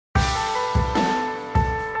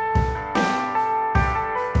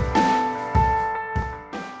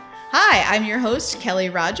Hi, I'm your host, Kelly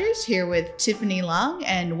Rogers, here with Tiffany Long,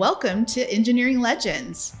 and welcome to Engineering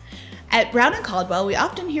Legends. At Brown and Caldwell, we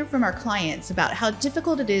often hear from our clients about how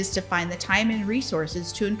difficult it is to find the time and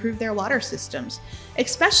resources to improve their water systems,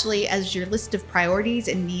 especially as your list of priorities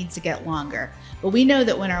and needs get longer. But we know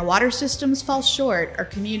that when our water systems fall short, our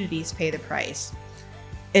communities pay the price.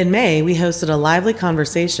 In May, we hosted a lively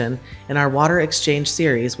conversation in our Water Exchange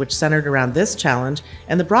series, which centered around this challenge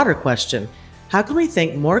and the broader question: how can we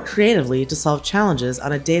think more creatively to solve challenges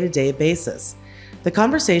on a day-to-day basis? The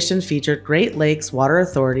conversation featured Great Lakes Water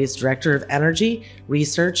Authority's Director of Energy,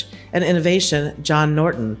 Research, and Innovation, John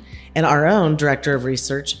Norton, and our own Director of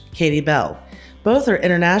Research, Kati Bell. Both are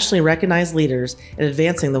internationally recognized leaders in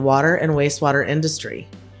advancing the water and wastewater industry.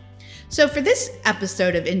 So for this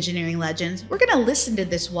episode of Engineering Legends, we're going to listen to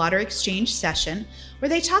this water exchange session where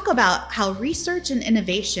they talk about how research and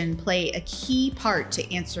innovation play a key part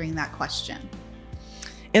to answering that question.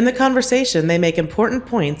 In the conversation, they make important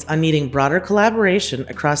points on needing broader collaboration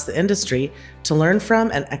across the industry to learn from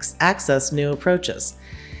and access new approaches,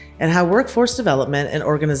 and how workforce development and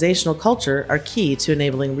organizational culture are key to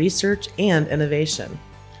enabling research and innovation.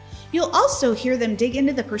 You'll also hear them dig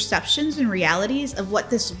into the perceptions and realities of what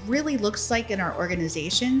this really looks like in our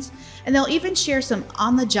organizations, and they'll even share some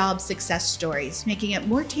on-the-job success stories, making it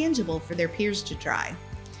more tangible for their peers to try.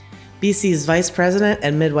 BC's Vice President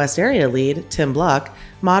and Midwest Area Lead, Tim Block,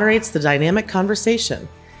 moderates the dynamic conversation.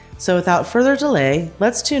 So without further delay,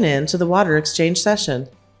 let's tune in to the Water Exchange session.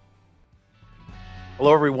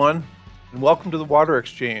 Hello, everyone, and welcome to the Water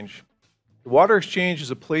Exchange. The Water Exchange is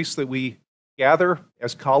a place that we gather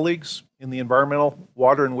as colleagues in the environmental,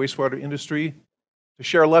 water, and wastewater industry to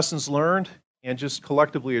share lessons learned and just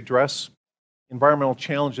collectively address environmental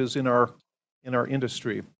challenges in our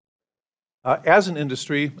industry. As an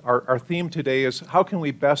industry, our theme today is how can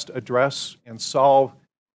we best address and solve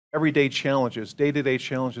everyday challenges, day-to-day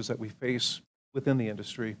challenges that we face within the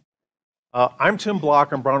industry. I'm Tim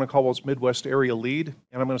Block. I'm Brown and Caldwell's Midwest Area Lead,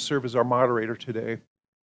 and I'm going to serve as our moderator today.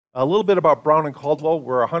 A little bit about Brown and Caldwell.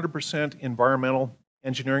 We're a 100% environmental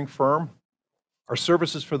engineering firm. Our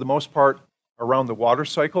services, for the most part, are around the water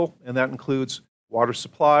cycle, and that includes water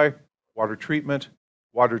supply, water treatment,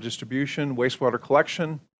 water distribution, wastewater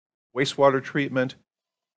collection, wastewater treatment,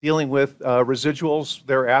 dealing with residuals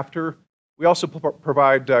thereafter. We also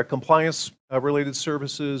provide compliance-related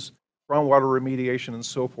services, groundwater remediation, and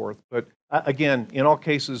so forth. But again, in all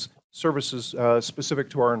cases, services specific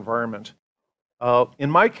to our environment. In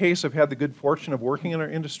my case, I've had the good fortune of working in our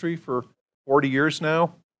industry for 40 years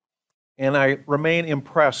now, and I remain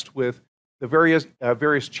impressed with the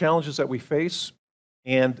various challenges that we face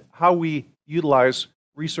and how we utilize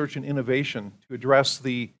research and innovation to address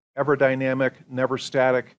the ever-dynamic,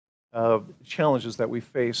 never-static challenges that we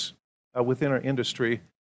face within our industry.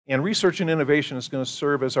 And research and innovation is going to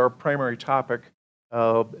serve as our primary topic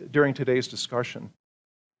during today's discussion.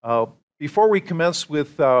 Before we commence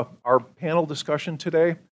with our panel discussion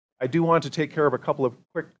today, I do want to take care of a couple of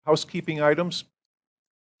quick housekeeping items.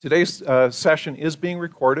 Today's session is being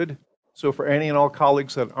recorded, so for any and all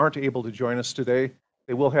colleagues that aren't able to join us today,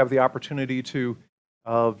 they will have the opportunity to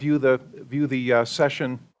view the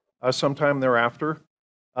session sometime thereafter.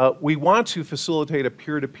 We want to facilitate a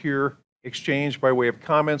peer-to-peer exchange by way of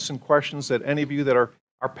comments and questions that any of you that are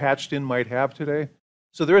patched in might have today.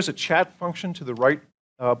 So there is a chat function to the right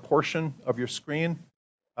portion of your screen.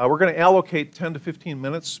 We're going to allocate 10 to 15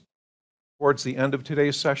 minutes towards the end of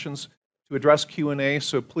today's sessions to address Q&A,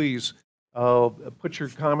 so please put your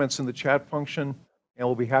comments in the chat function, and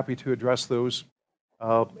we'll be happy to address those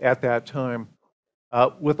at that time.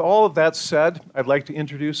 With all of that said, I'd like to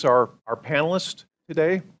introduce our panelists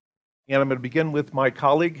today, and I'm going to begin with my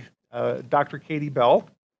colleague, Dr. Kati Bell,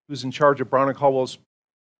 who's in charge of Brown and Caldwell's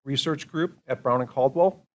research group at Brown and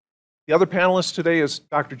Caldwell. The other panelist today is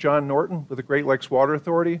Dr. John Norton with the Great Lakes Water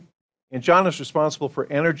Authority, and John is responsible for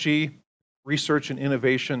energy, research, and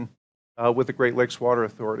innovation with the Great Lakes Water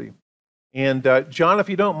Authority. And John, if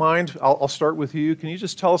you don't mind, I'll start with you. Can you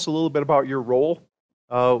just tell us a little bit about your role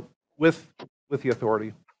with the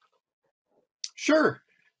authority? Sure.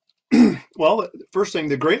 Well, first thing,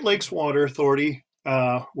 the Great Lakes Water Authority,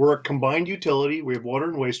 we're a combined utility. We have water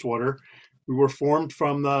and wastewater. We were formed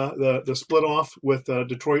from the split off with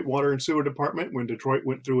Detroit Water and Sewer Department when Detroit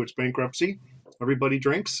went through its bankruptcy. Everybody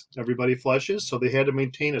drinks, everybody flushes, so they had to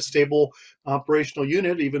maintain a stable operational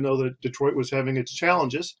unit, even though Detroit was having its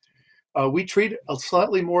challenges. We treat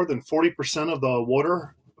slightly more than 40% of the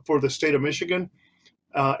water for the state of Michigan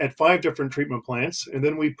at 5 different treatment plants. And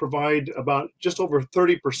then we provide about just over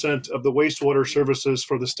 30% of the wastewater services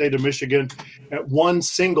for the state of Michigan at one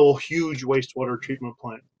single huge wastewater treatment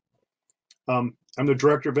plant. I'm the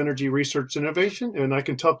Director of Energy Research and Innovation, and I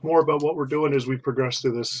can talk more about what we're doing as we progress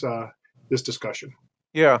through this discussion.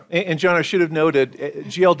 Yeah, and John, I should have noted,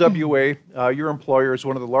 GLWA, your employer, is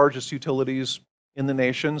one of the largest utilities in the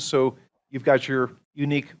nation, so you've got your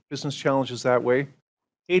unique business challenges that way.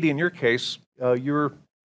 Katie, in your case, you're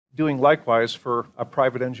doing likewise for a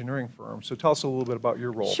private engineering firm. So tell us a little bit about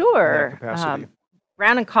your role in that capacity.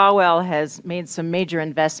 Brown and Caldwell has made some major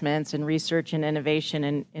investments in research and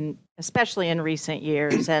innovation, especially in recent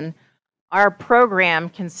years. And our program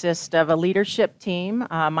consists of a leadership team,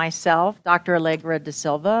 myself, Dr. Allegra De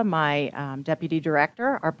Silva, my deputy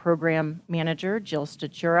director, our program manager, Jill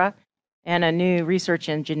Statura, and a new research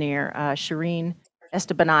engineer, Shireen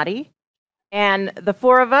Estebanati. And the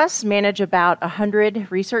four of us manage about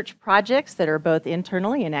 100 research projects that are both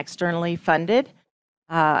internally and externally funded.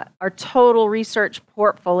 Our total research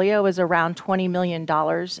portfolio is around $20 million,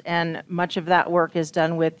 and much of that work is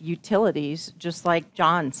done with utilities, just like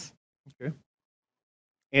John's. Okay.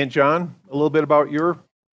 And John, a little bit about your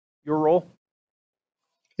role?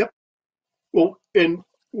 Yep. Well,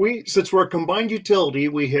 since we're a combined utility,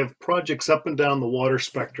 we have projects up and down the water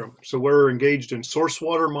spectrum. So we're engaged in source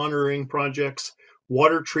water monitoring projects,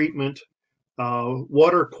 water treatment,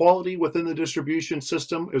 water quality within the distribution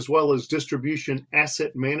system, as well as distribution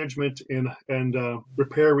asset management and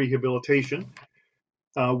repair rehabilitation,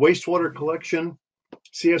 wastewater collection,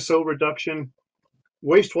 CSO reduction,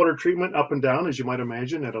 wastewater treatment up and down, as you might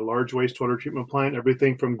imagine, at a large wastewater treatment plant,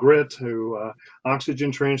 everything from grit to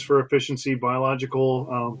oxygen transfer efficiency, biological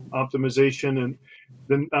optimization, and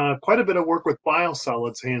then quite a bit of work with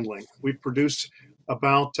biosolids handling. We produce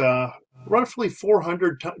about roughly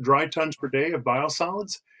 400 dry tons per day of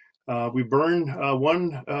biosolids. We burn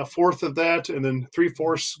 1/4 of that, and then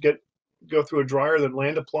 3/4 go through a dryer, then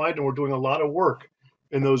land applied, and we're doing a lot of work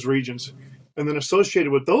in those regions. And then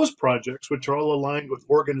associated with those projects, which are all aligned with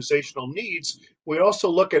organizational needs, we also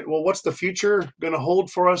look at, well, what's the future going to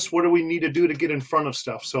hold for us? What do we need to do to get in front of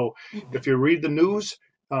stuff? So if you read the news,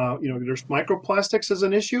 there's microplastics as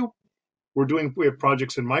an issue. We have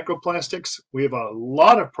projects in microplastics. We have a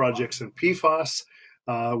lot of projects in PFAS.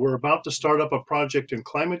 We're about to start up a project in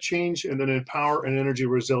climate change and then in power and energy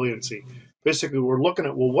resiliency. Basically, we're looking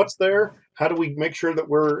at, well, what's there? How do we make sure that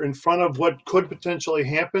we're in front of what could potentially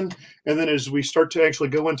happen? And then as we start to actually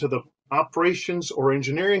go into the operations or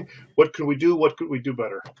engineering, what can we do? What could we do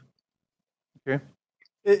better? Okay.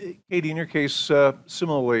 Katie, in your case,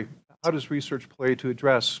 similarly, how does research play to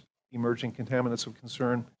address emerging contaminants of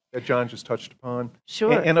concern that John just touched upon?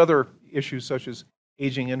 Sure. And other issues such as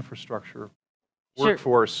aging infrastructure,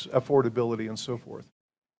 workforce, affordability, and so forth.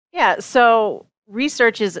 Yeah, so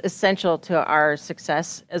research is essential to our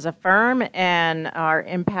success as a firm and our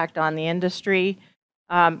impact on the industry.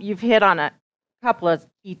 You've hit on a couple of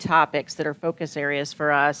key topics that are focus areas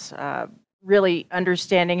for us, really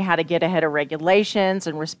understanding how to get ahead of regulations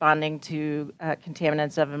and responding to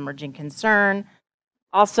contaminants of emerging concern.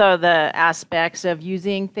 Also, the aspects of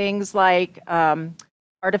using things like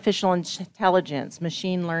artificial intelligence,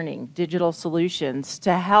 machine learning, digital solutions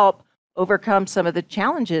to help overcome some of the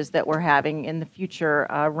challenges that we're having in the future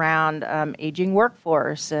around aging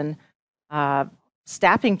workforce and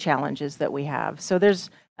staffing challenges that we have. So there's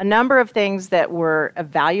a number of things that we're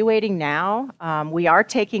evaluating now. We are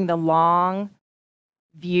taking the long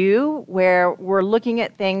view where we're looking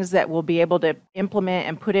at things that we'll be able to implement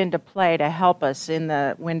and put into play to help us in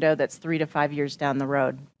the window that's 3 to 5 years down the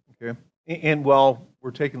road. Okay. And while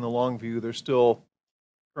we're taking the long view, there's still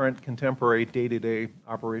current contemporary day-to-day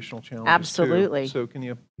operational challenges. Absolutely. Too. So can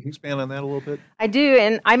you expand on that a little bit? I do,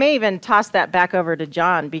 and I may even toss that back over to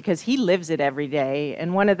John because he lives it every day.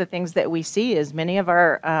 And one of the things that we see is many of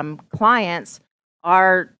our clients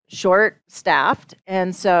are short-staffed,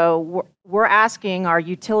 and so we're asking our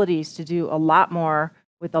utilities to do a lot more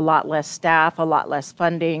with a lot less staff, a lot less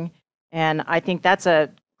funding, and I think that's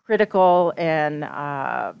a critical and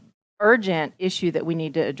urgent issue that we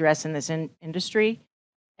need to address in this industry.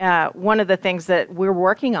 One of the things that we're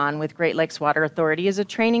working on with Great Lakes Water Authority is a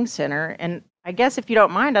training center. And I guess if you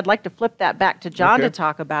don't mind, I'd like to flip that back to John to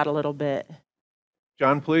talk about a little bit.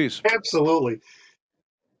 John, please. Absolutely.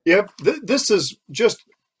 Yep. This is just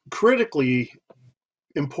critically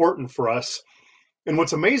important for us. And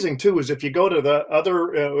what's amazing too is if you go to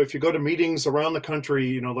if you go to meetings around the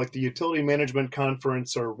country, like the Utility Management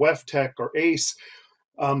Conference or WEFTEC or ACE,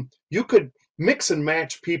 you could mix and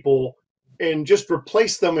match people and just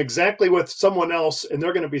replace them exactly with someone else, and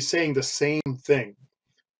they're going to be saying the same thing.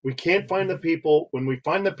 We can't find the people. When we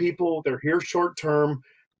find the people, they're here short term.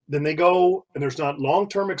 then they go, and there's not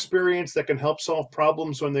long-term experience that can help solve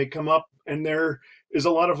problems when they come up. And there is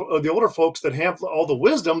a lot of the older folks that have all the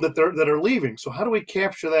wisdom that are leaving. So how do we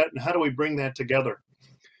capture that, and how do we bring that together?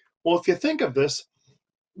 Well, if you think of this,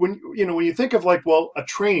 when you think of like, well, a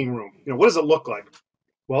training room, what does it look like?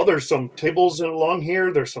 Well, there's some tables along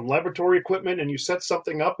here, there's some laboratory equipment, and you set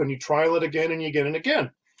something up and you trial it again and again and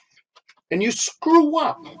again. And you screw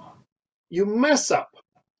up, you mess up.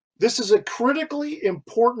 This is a critically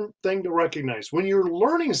important thing to recognize. When you're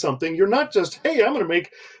learning something, you're not just, hey, I'm going to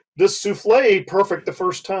make this souffle perfect the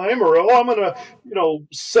first time, or, oh, I'm going to,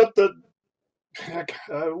 set the,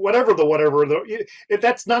 whatever.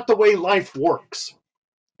 That's not the way life works.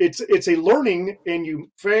 It's a learning, and you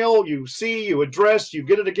fail, you see, you address, you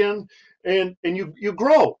get it again, and you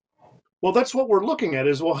grow. Well, that's what we're looking at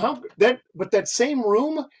is, well, but that same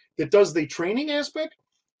room that does the training aspect,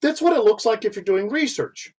 that's what it looks like if you're doing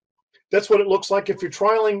research. That's what it looks like if you're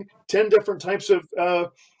trialing 10 different types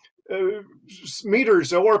of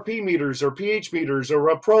meters, ORP meters, or pH meters, or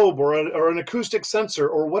a probe, or an acoustic sensor,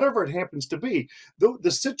 or whatever it happens to be.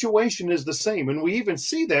 The situation is the same. And we even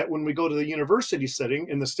see that when we go to the university setting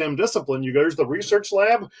in the STEM discipline. There's the research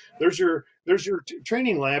lab, there's your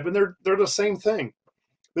training lab, and they're the same thing.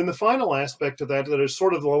 Then the final aspect of that is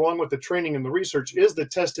sort of along with the training and the research is the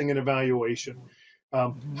testing and evaluation.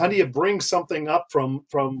 How do you bring something up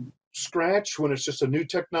from scratch when it's just a new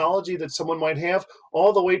technology that someone might have,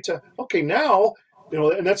 all the way to, okay, now,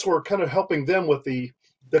 and that's where we're kind of helping them with the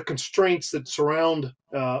constraints that surround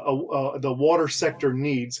the water sector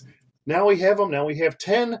needs. Now we have them, now we have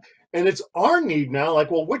 10, and it's our need now, like,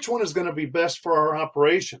 well, which one is going to be best for our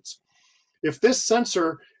operations? If this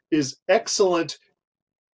sensor is excellent,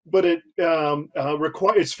 but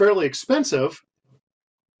it's fairly expensive,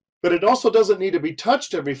 but it also doesn't need to be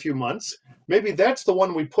touched every few months, maybe that's the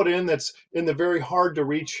one we put in that's in the very hard to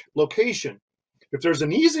reach location. If there's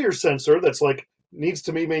an easier sensor that's like needs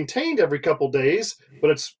to be maintained every couple days,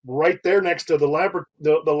 but it's right there next to the lab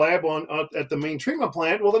at the main treatment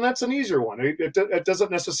plant, well, then that's an easier one. It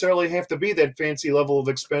doesn't necessarily have to be that fancy level of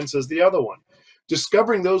expense as the other one.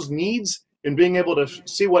 Discovering those needs and being able to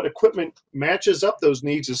see what equipment matches up those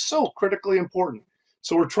needs is so critically important.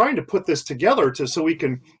 So we're trying to put this together so we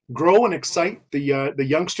can grow and excite the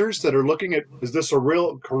youngsters that are looking at, is this a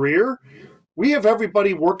real career? We have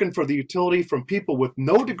everybody working for the utility, from people with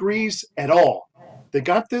no degrees at all. They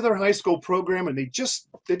got through their high school program and they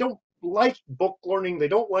don't like book learning. They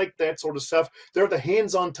don't like that sort of stuff. They're the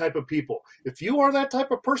hands-on type of people. If you are that type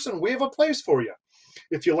of person, we have a place for you.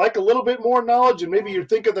 If you like a little bit more knowledge, and maybe you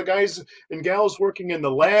think of the guys and gals working in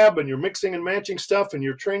the lab and you're mixing and matching stuff and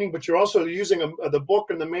you're training, but you're also using the book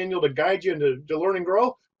and the manual to guide you and to learn and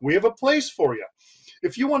grow, we have a place for you.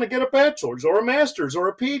 If you want to get a bachelor's or a master's or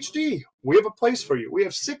a PhD, we have a place for you. We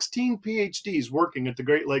have 16 PhDs working at the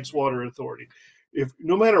Great Lakes Water Authority.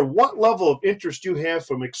 No matter what level of interest you have,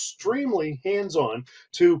 from extremely hands-on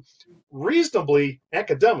to reasonably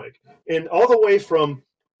academic, and all the way from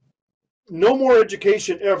no more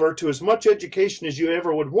education ever to as much education as you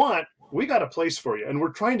ever would want, we got a place for you. And we're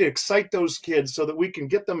trying to excite those kids so that we can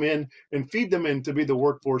get them in and feed them in to be the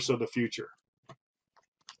workforce of the future.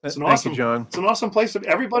 It's an Thank you, John. It's an awesome place.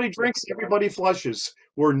 Everybody drinks, everybody flushes.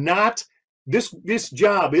 We're not, this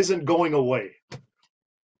job isn't going away.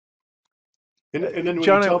 And then when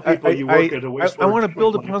John, you tell people you work at a wastewater, I want to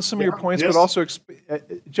build upon some of your points, yes. but also,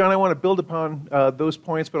 John, I want to build upon those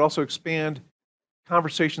points, but also expand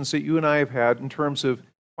conversations that you and I have had in terms of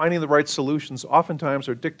finding the right solutions. Oftentimes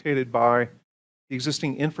are dictated by the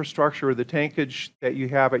existing infrastructure or the tankage that you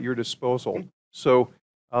have at your disposal. So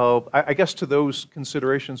I guess to those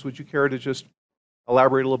considerations, would you care to just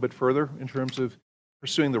elaborate a little bit further in terms of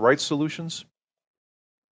pursuing the right solutions?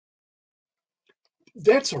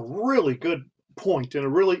 That's a really good point and a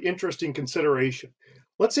really interesting consideration.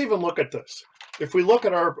 Let's even look at this. If we look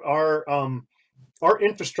at our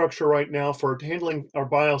infrastructure right now for handling our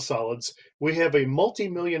biosolids, we have a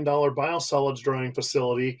multi-million-dollar biosolids drying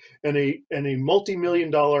facility and a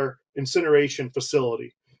multi-million-dollar incineration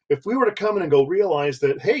facility. If we were to come in and go realize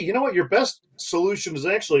that, hey, you know what, your best solution is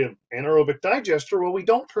actually an anaerobic digester, well, we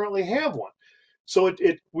don't currently have one. So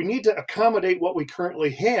we need to accommodate what we currently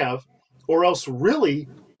have, or else really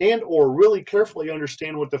carefully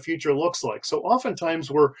understand what the future looks like. So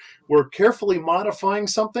oftentimes we're carefully modifying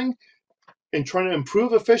something and trying to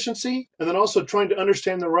improve efficiency, and then also trying to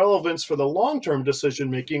understand the relevance for the long-term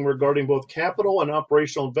decision-making regarding both capital and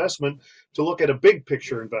operational investment to look at a big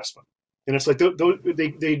picture investment. And it's like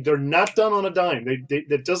they're not done on a dime.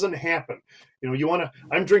 That doesn't happen.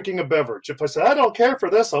 I'm drinking a beverage. If I say, I don't care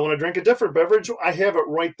for this, I want to drink a different beverage, I have it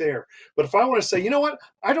right there. But if I want to say, you know what,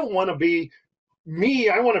 I don't want to be me,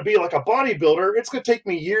 I want to be like a bodybuilder, it's going to take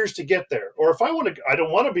me years to get there. Or if I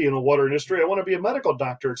don't want to be in the water industry, I want to be a medical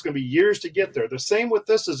doctor, it's going to be years to get there. The same with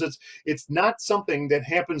this is it's not something that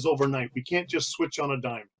happens overnight. We can't just switch on a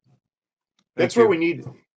dime. That's where we need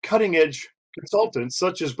cutting edge consultants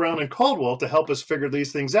such as Brown and Caldwell to help us figure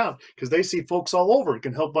these things out, because they see folks all over and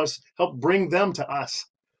can help bring them to us.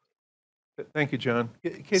 Thank you, John.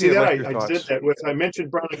 Katie, see that? like I did that I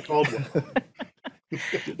mentioned Brown and Caldwell.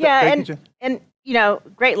 Yeah, and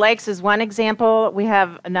Great Lakes is one example. We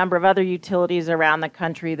have a number of other utilities around the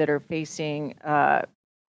country that are facing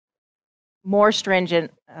more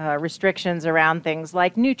stringent restrictions around things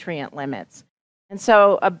like nutrient limits. And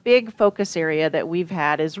so a big focus area that we've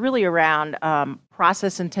had is really around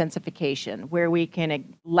process intensification, where we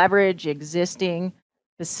can leverage existing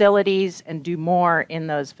facilities and do more in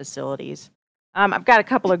those facilities. I've got a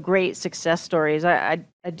couple of great success stories. I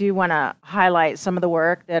do want to highlight some of the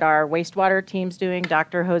work that our wastewater team's doing.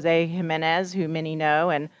 Dr. Jose Jimenez, who many know,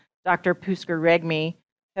 and Dr. Pusker Regmi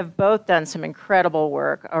have both done some incredible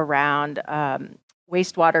work around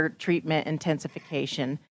wastewater treatment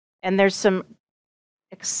intensification. And there's some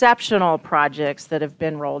exceptional projects that have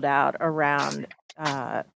been rolled out around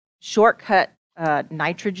shortcut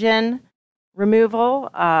nitrogen removal,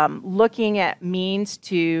 looking at means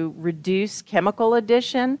to reduce chemical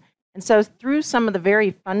addition. And so through some of the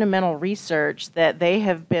very fundamental research that they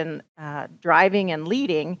have been driving and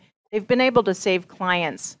leading, they've been able to save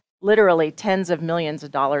clients literally tens of millions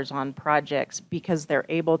of dollars on projects because they're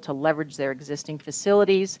able to leverage their existing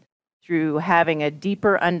facilities through having a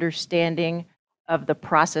deeper understanding of the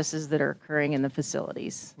processes that are occurring in the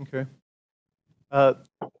facilities. Okay.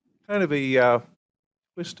 Kind of a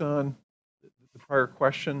twist on the prior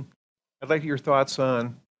question. I'd like your thoughts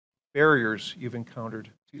on barriers you've encountered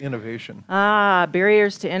to innovation.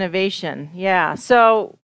 Barriers to innovation. Yeah.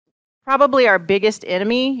 So probably our biggest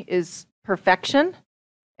enemy is perfection.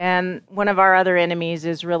 And one of our other enemies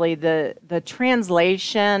is really the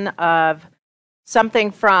translation of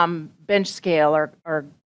something from bench scale or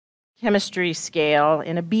chemistry scale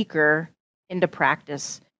in a beaker into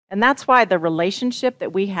practice. And that's why the relationship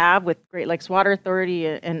that we have with Great Lakes Water Authority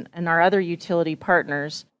and our other utility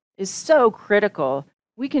partners is so critical.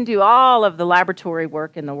 We can do all of the laboratory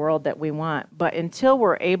work in the world that we want, but until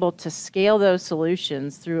we're able to scale those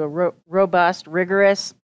solutions through a robust,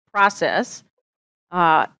 rigorous process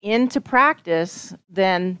into practice,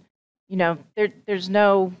 then there's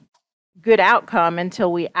no good outcome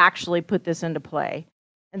until we actually put this into play.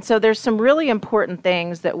 And so there's some really important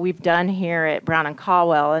things that we've done here at Brown and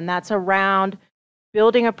Caldwell, and that's around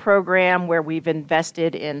building a program where we've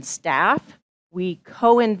invested in staff. We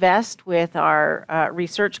co-invest with our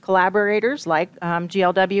research collaborators like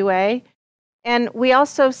GLWA, and we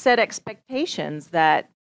also set expectations that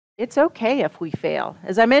it's okay if we fail.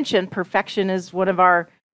 As I mentioned, perfection is one of our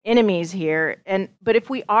enemies here, but if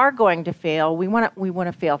we are going to fail, we want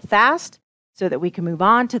to fail fast so that we can move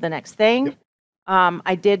on to the next thing. Yep.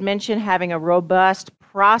 I did mention having a robust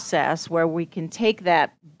process where we can take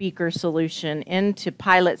that beaker solution into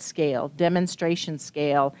pilot scale, demonstration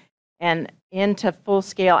scale, and into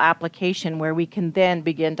full-scale application where we can then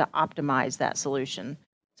begin to optimize that solution.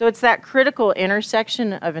 So it's that critical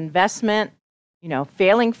intersection of investment,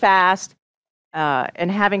 failing fast,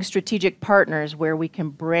 and having strategic partners where we can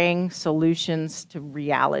bring solutions to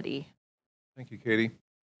reality. Thank you, Katie.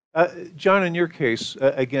 John, in your case,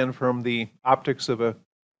 again, from the optics of a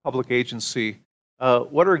public agency,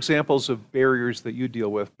 what are examples of barriers that you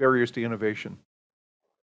deal with, barriers to innovation?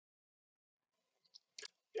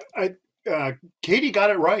 Katie got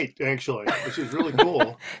it right, actually, which is really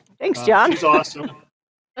cool. Thanks, John. She's awesome.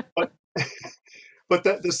 But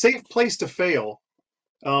the safe place to fail,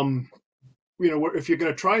 if you're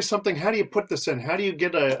going to try something, how do you put this in? How do you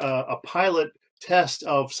get a pilot test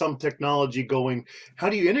of some technology going? How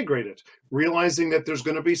do you integrate it? Realizing that there's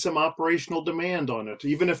going to be some operational demand on it,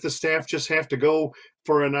 even if the staff just have to go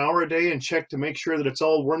for an hour a day and check to make sure that it's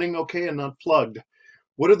all running okay and not plugged.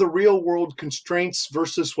 What are the real world constraints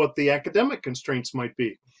versus what the academic constraints might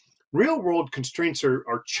be? Real world constraints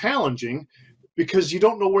are challenging because you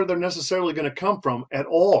don't know where they're necessarily going to come from at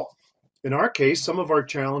all. In our case, some of our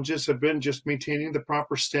challenges have been just maintaining the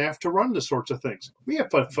proper staff to run the sorts of things. We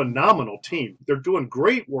have a phenomenal team. They're doing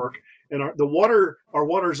great work, and our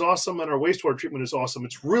water is awesome, and our wastewater treatment is awesome.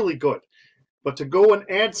 It's really good. But to go and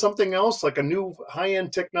add something else, like a new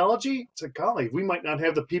high-end technology, it's like, golly, we might not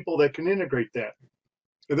have the people that can integrate that.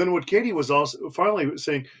 And then what Katie was also finally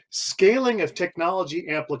saying, scaling of technology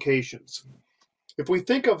applications. If we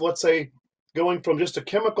think of, let's say, going from just a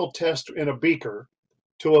chemical test in a beaker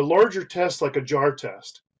to a larger test like a jar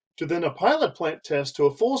test, to then a pilot plant test to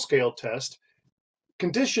a full-scale test,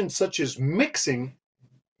 conditions such as mixing,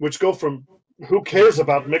 which go from who cares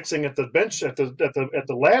about mixing at the bench at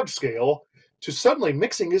the lab scale to suddenly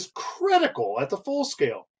mixing is critical at the full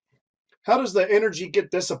scale. How does the energy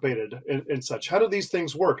get dissipated and such? How do these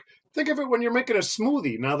things work? Think of it when you're making a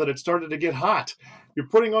smoothie now that it started to get hot. You're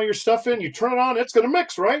putting all your stuff in, you turn it on, it's going to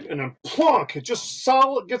mix, right? And then plunk, it just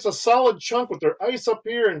gets a solid chunk with their ice up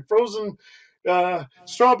here and frozen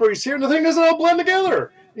strawberries here, and the thing doesn't all blend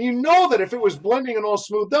together. And you know that if it was blending and all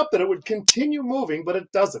smoothed up, that it would continue moving, but it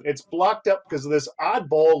doesn't. It's blocked up because of this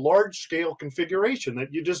oddball large-scale configuration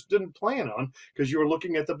that you just didn't plan on because you were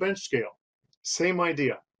looking at the bench scale. Same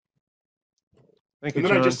idea. Thank you, and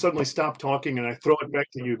then John. I just suddenly stop talking and I throw it back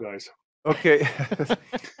to you guys. Okay,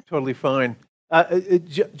 totally fine.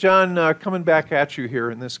 John, coming back at you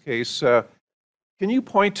here in this case, can you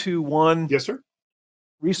point to one Yes, sir.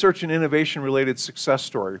 research and innovation related success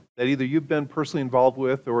story that either you've been personally involved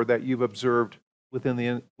with or that you've observed within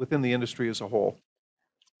the industry as a whole?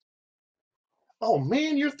 Oh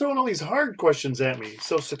man, you're throwing all these hard questions at me.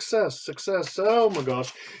 So success. Oh my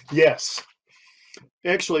gosh. Yes.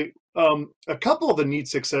 Actually, a couple of the neat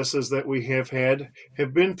successes that we have had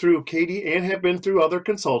have been through Katie and have been through other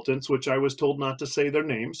consultants, which I was told not to say their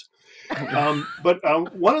names. But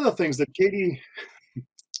one of the things that Katie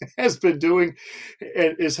has been doing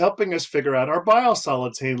is helping us figure out our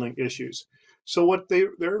biosolids handling issues. So what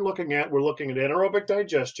they're looking at, we're looking at anaerobic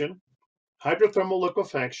digestion, hydrothermal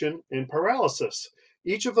liquefaction, and pyrolysis.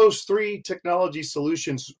 Each of those three technology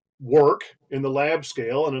solutions work in the lab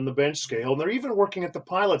scale and in the bench scale, and they're even working at the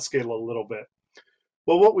pilot scale a little bit.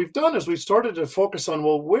 Well, what we've done is we've started to focus on,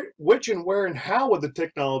 well, which and where and how would the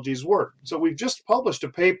technologies work? So we've just published a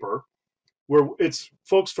paper where it's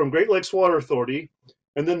folks from Great Lakes Water Authority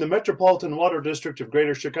and then the Metropolitan Water District of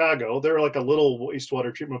Greater Chicago. They're like a little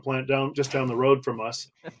wastewater treatment plant just down the road from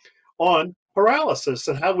us on pyrolysis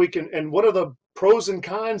and how we can, and what are the pros and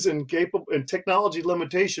cons and technology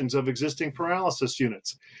limitations of existing pyrolysis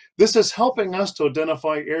units. This is helping us to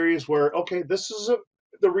identify areas where, okay, this is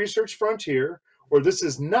the research frontier, or this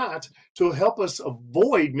is not, to help us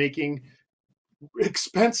avoid making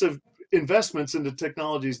expensive investments into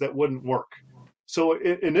technologies that wouldn't work. So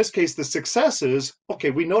in this case, the success is,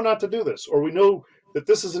 okay, we know not to do this, or we know that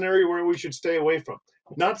this is an area where we should stay away from.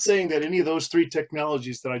 Not saying that any of those three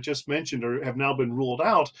technologies that I just mentioned have now been ruled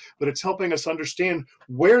out, but it's helping us understand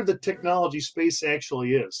where the technology space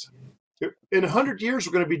actually is. In 100 years,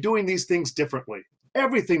 we're going to be doing these things differently.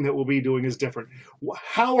 Everything that we'll be doing is different.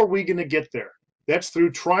 How are we going to get there? That's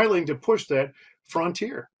through trialing to push that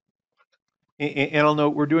frontier. And I'll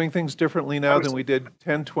note we're doing things differently now than we did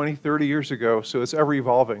 10, 20, 30 years ago. So it's ever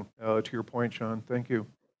evolving, to your point, Sean. Thank you.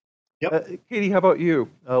 Yep. Katie, how about you?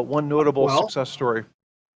 One notable success story.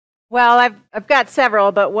 Well, I've got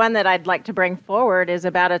several, but one that I'd like to bring forward is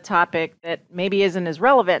about a topic that maybe isn't as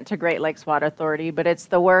relevant to Great Lakes Water Authority, but it's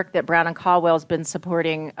the work that Brown and Caldwell's been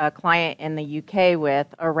supporting a client in the UK with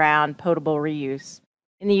around potable reuse.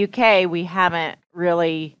 In the UK, we haven't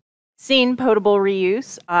really seen potable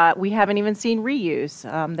reuse. We haven't even seen reuse.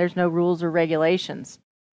 There's no rules or regulations.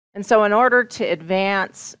 And so in order to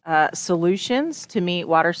advance solutions to meet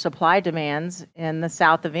water supply demands in the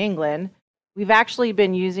south of England, we've actually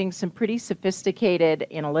been using some pretty sophisticated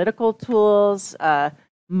analytical tools,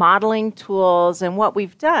 modeling tools, and what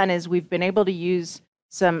we've done is we've been able to use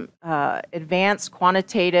some advanced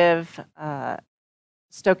quantitative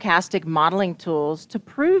stochastic modeling tools to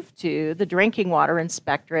prove to the drinking water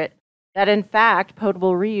inspectorate that in fact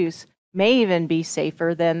potable reuse may even be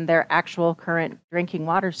safer than their actual current drinking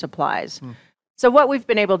water supplies. So what we've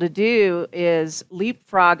been able to do is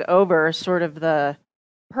leapfrog over sort of the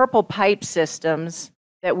purple pipe systems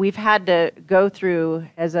that we've had to go through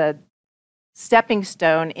as a stepping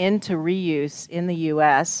stone into reuse in the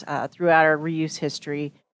US throughout our reuse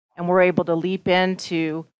history. And we're able to leap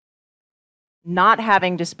into not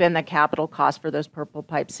having to spend the capital cost for those purple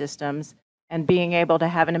pipe systems and being able to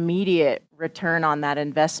have an immediate return on that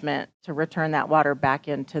investment to return that water back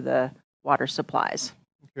into the water supplies.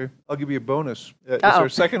 Okay, I'll give you a bonus. Is there a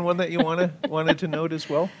second one that you wanted to note as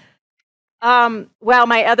well? Well,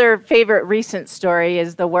 my other favorite recent story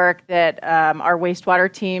is the work that our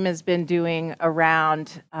wastewater team has been doing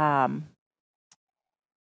around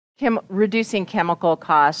reducing chemical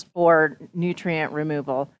cost for nutrient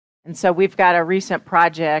removal. And so we've got a recent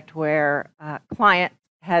project where a client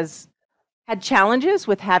has had challenges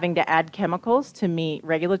with having to add chemicals to meet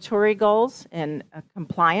regulatory goals and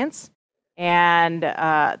compliance. And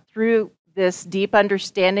through this deep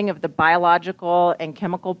understanding of the biological and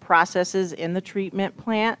chemical processes in the treatment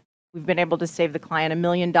plant, we've been able to save the client $1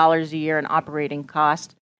 million a year in operating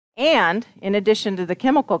cost. And in addition to the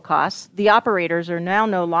chemical costs, the operators are now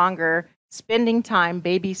no longer spending time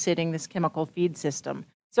babysitting this chemical feed system.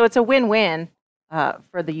 So it's a win-win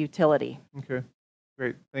for the utility. Okay,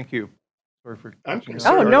 great, thank you. Sorry for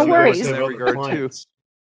Oh, no worries. In that regard too.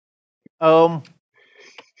 Other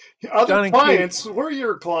John and clients, we're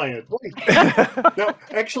your client. No,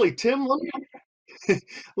 actually, Tim, let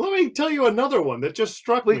me tell you another one that just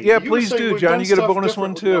struck me. Yeah, You were please saying do, we've John. done You get a stuff bonus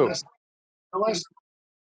one differently too. The last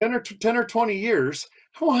 10 or 20 years.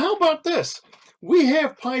 Well, how about this? We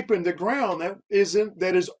have pipe in the ground that is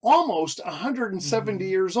almost 170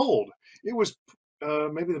 years old. It was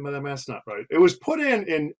maybe the math's not right. It was put in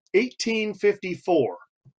 1854.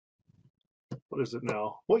 What is it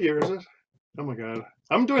now? What year is it? Oh my God.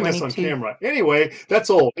 I'm doing 22. this on camera. Anyway, that's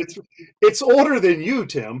old. It's older than you,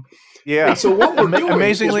 Tim. Yeah. And so what we're doing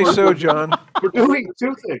amazingly is so, John. We're doing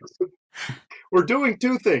two things. We're doing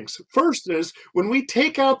two things. First is when we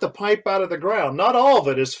take out the pipe out of the ground, not all of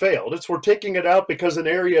it has failed. We're taking it out because an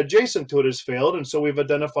area adjacent to it has failed, and so we've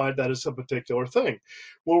identified that as a particular thing.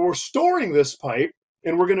 Well, we're storing this pipe,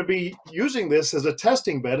 and we're going to be using this as a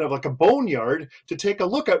testing bed of like a boneyard to take a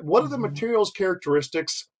look at what do the materials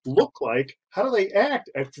characteristics look like? How do they act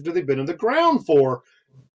after they've been in the ground for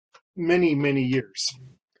many, many years?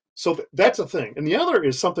 So that's a thing. And the other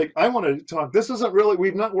is something I want to talk. This isn't really,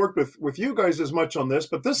 we've not worked with you guys as much on this,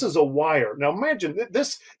 but this is a wire. Now imagine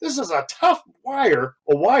this is a tough wire,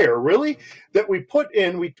 really, that we put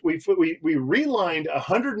in. We relined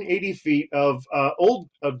 180 feet of old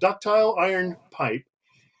ductile iron pipe,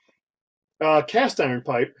 cast iron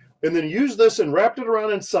pipe, and then used this and wrapped it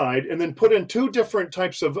around inside, and then put in two different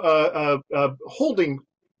types of holding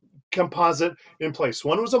composite in place.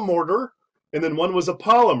 One was a mortar, and then one was a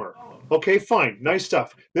polymer. Okay, fine, nice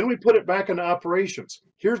stuff. Then we put it back into operations.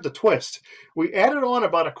 Here's the twist. We added on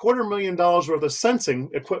about $250,000 worth of sensing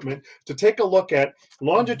equipment to take a look at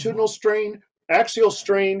longitudinal strain, axial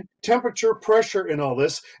strain, temperature, pressure, and all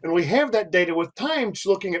this. And we have that data with time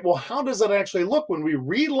looking at, well, how does it actually look when we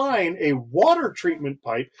reline a water treatment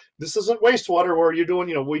pipe? This isn't wastewater where you're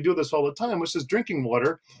doing, we do this all the time. This is drinking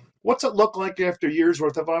water. What's it look like after years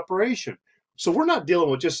worth of operation? So we're not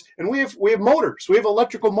dealing with just, and we have motors. We have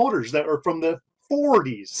electrical motors that are from the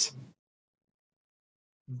 40s.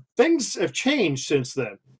 Things have changed since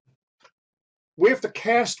then. We have to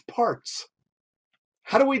cast parts.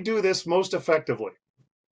 How do we do this most effectively?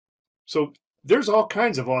 So there's all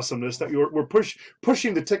kinds of awesomeness that we're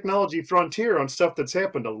pushing the technology frontier on stuff that's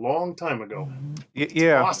happened a long time ago.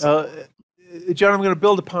 Yeah. Awesome. John, I'm going to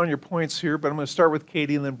build upon your points here, but I'm going to start with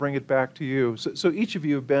Katie and then bring it back to you. So each of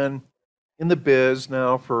you have been in the biz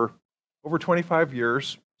now for over 25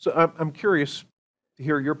 years. So I'm curious to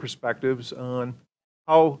hear your perspectives on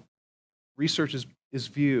how research is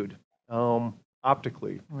viewed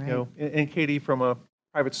optically. Right. And Katie, from a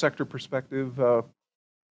private sector perspective,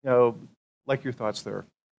 like your thoughts there.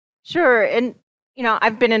 Sure. And,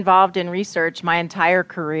 I've been involved in research my entire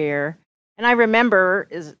career. And I remember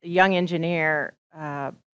as a young engineer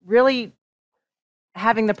really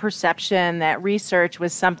having the perception that research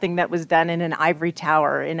was something that was done in an ivory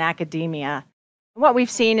tower in academia. And what we've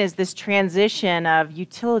seen is this transition of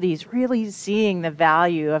utilities really seeing the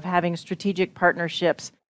value of having strategic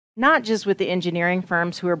partnerships, not just with the engineering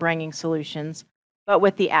firms who are bringing solutions, but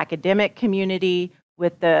with the academic community,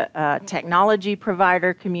 with the technology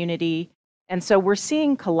provider community. And so we're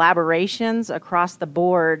seeing collaborations across the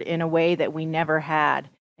board in a way that we never had.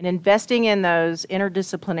 And investing in those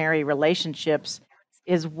interdisciplinary relationships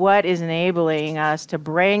is what is enabling us to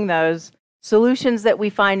bring those solutions that we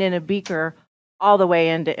find in a beaker all the way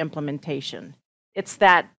into implementation. It's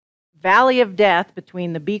that valley of death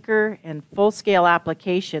between the beaker and full-scale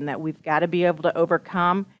application that we've got to be able to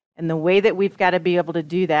overcome. And the way that we've got to be able to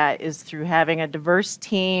do that is through having a diverse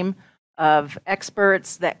team of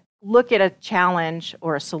experts that look at a challenge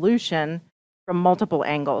or a solution from multiple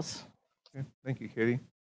angles. Okay. Thank you, Katie.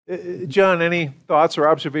 John, any thoughts or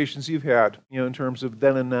observations you've had, in terms of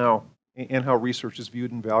then and now, and how research is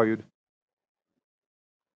viewed and valued?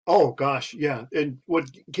 Oh gosh, yeah. And what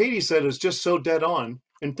Katie said is just so dead on.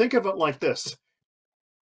 And think of it like this.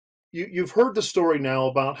 You've heard the story now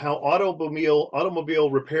about how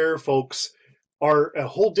automobile repair folks are a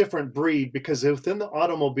whole different breed, because within the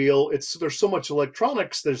automobile, there's so much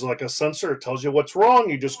electronics. There's like a sensor, it tells you what's wrong.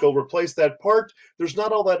 You just go replace that part. There's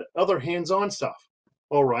not all that other hands-on stuff.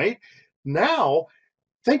 All right. Now,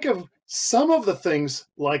 think of some of the things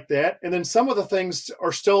like that, and then some of the things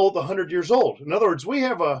are still the 100 years old. In other words, we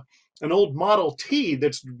have an old Model T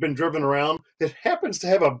that's been driven around that happens to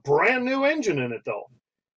have a brand new engine in it, though.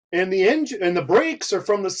 And the engine and the brakes are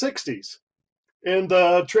from the 60s. And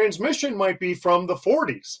the transmission might be from the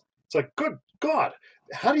 40s. It's like, good God,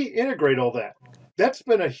 how do you integrate all that? That's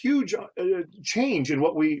been a huge change in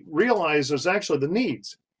what we realize is actually the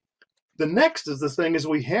needs. The next is the thing is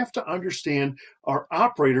we have to understand our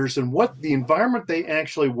operators and what the environment they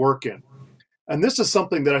actually work in. And this is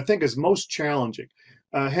something that I think is most challenging.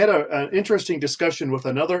 I had an interesting discussion with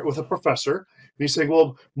a professor, and he's saying,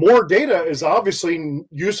 well, more data is obviously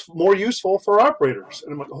more useful for operators.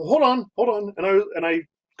 And I'm like, hold on. And I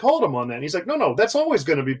called him on that. And he's like, no, that's always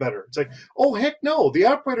going to be better. It's like, oh, heck no. The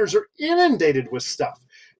operators are inundated with stuff.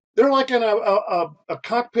 They're like in a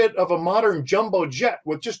cockpit of a modern jumbo jet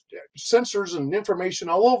with just sensors and information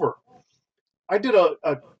all over. I did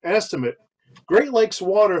an estimate. Great Lakes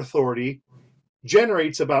Water Authority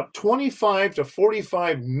generates about 25 to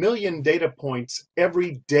 45 million data points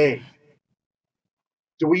every day.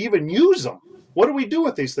 Do we even use them? What do we do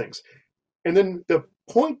with these things? And then the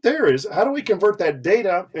point there is, how do we convert that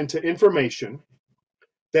data into information,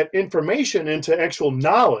 that information into actual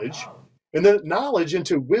knowledge, and then knowledge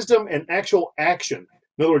into wisdom and actual action?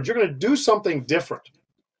 In other words, you're going to do something different.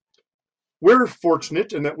 We're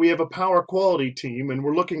fortunate in that we have a power quality team, and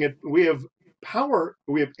we have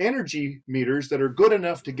energy meters that are good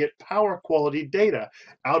enough to get power quality data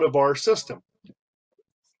out of our system.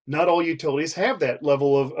 Not all utilities have that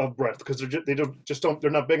level of breadth because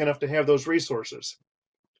they're not big enough to have those resources.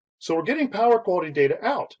 So we're getting power quality data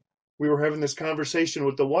out. We were having this conversation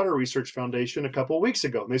with the Water Research Foundation a couple of weeks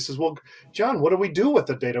ago, and they says, well, John, what do we do with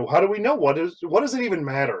the data? How do we know? What does it even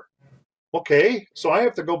matter? Okay, so I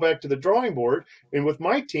have to go back to the drawing board and with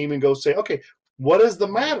my team and go say, okay, what is the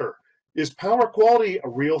matter? Is power quality a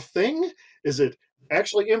real thing? Is it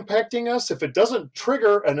actually impacting us? If it doesn't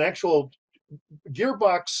trigger an actual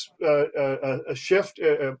gearbox shift,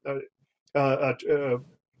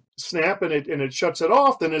 snap, and it shuts it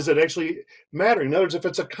off, then is it actually mattering? In other words, if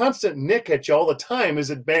it's a constant nick at you all the time, is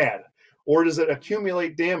it bad? Or does it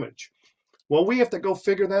accumulate damage? Well, we have to go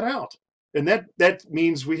figure that out. And that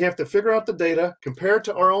means we have to figure out the data, compare it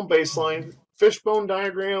to our own baseline, fishbone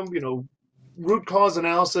diagram, root cause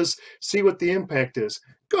analysis, see what the impact is.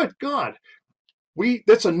 Good God.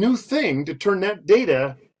 That's a new thing to turn that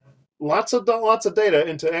data, lots of data,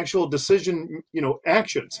 into actual decision,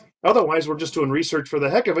 actions. Otherwise, we're just doing research for the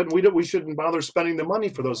heck of it, and we shouldn't bother spending the money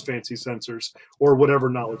for those fancy sensors or whatever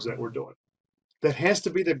knowledge that we're doing. That has to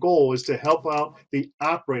be the goal, is to help out the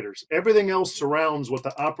operators. Everything else surrounds what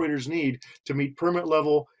the operators need to meet permit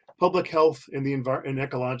level public health and and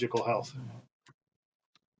ecological health.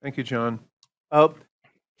 Thank you, John.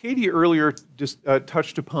 Katie earlier just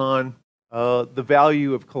touched upon the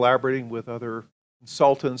value of collaborating with other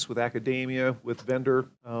consultants, with academia, with vendor,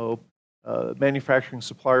 manufacturing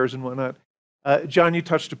suppliers and whatnot. John, you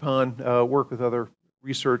touched upon work with other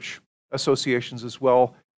research associations as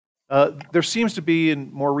well. There seems to be, in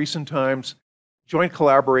more recent times, joint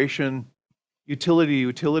collaboration,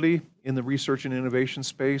 utility in the research and innovation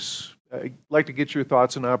space. I'd like to get your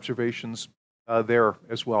thoughts and observations there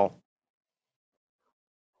as well.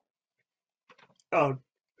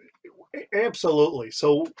 Absolutely.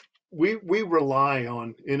 So we rely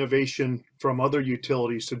on innovation from other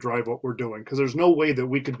utilities to drive what we're doing, because there's no way that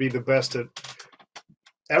we could be the best at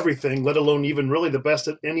everything, let alone even really the best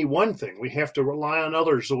at any one thing. We have to rely on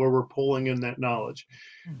others where we're pulling in that knowledge.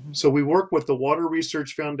 Mm-hmm. So we work with the Water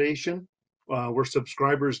Research Foundation. We're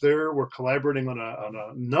subscribers there. We're collaborating on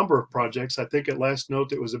a number of projects. I think at last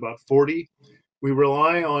note it was about 40. We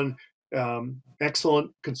rely on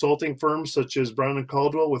excellent consulting firms such as Brown &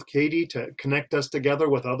 Caldwell with Katie to connect us together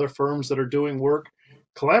with other firms that are doing work.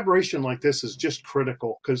 Collaboration like this is just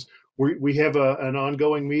critical, because we have an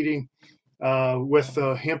ongoing meeting with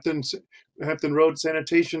Hampton Road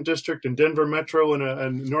Sanitation District and Denver Metro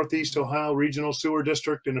and Northeast Ohio Regional Sewer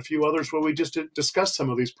District and a few others where we just discussed some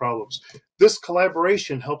of these problems. This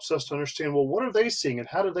collaboration helps us to understand, well, what are they seeing and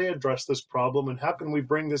how do they address this problem and how can we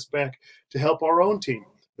bring this back to help our own team?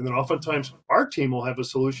 And then oftentimes our team will have a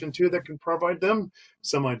solution too that can provide them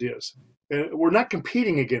some ideas. And we're not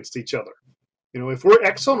competing against each other. If we're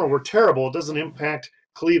excellent or we're terrible, it doesn't impact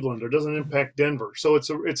Cleveland or doesn't impact Denver. So it's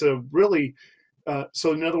a really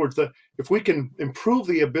so in other words, if we can improve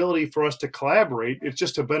the ability for us to collaborate, it's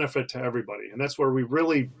just a benefit to everybody. And that's where we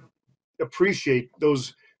really appreciate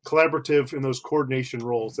those collaborative and those coordination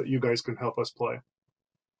roles that you guys can help us play.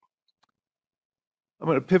 I'm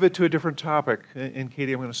going to pivot to a different topic. And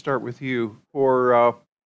Katie, I'm going to start with you. For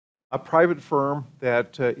a private firm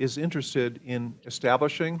that is interested in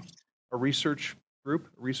establishing a research group,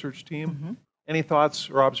 a research team, any thoughts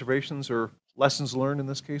or observations or lessons learned in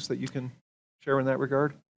this case that you can share in that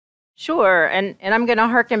regard? Sure, and I'm going to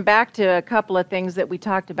harken back to a couple of things that we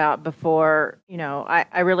talked about before. You know,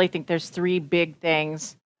 I really think there's three big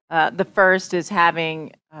things. The first is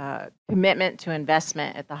having commitment to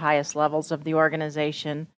investment at the highest levels of the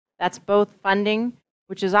organization. That's both funding,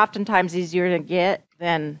 which is oftentimes easier to get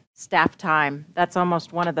than staff time. That's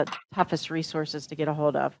almost one of the toughest resources to get a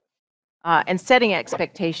hold of. And setting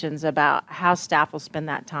expectations about how staff will spend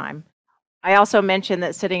that time. I also mentioned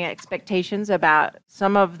that setting expectations about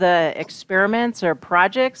some of the experiments or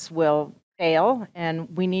projects will fail, and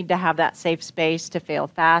we need to have that safe space to fail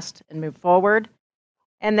fast and move forward.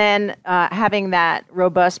 And then having that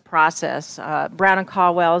robust process. Brown and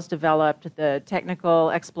Caldwell has developed the technical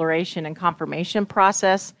exploration and confirmation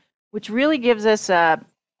process, which really gives us a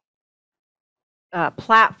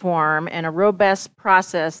platform and a robust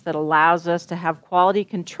process that allows us to have quality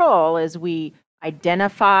control as we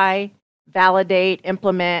identify, validate,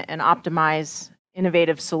 implement, and optimize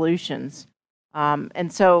innovative solutions.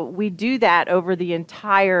 And so we do that over the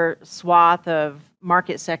entire swath of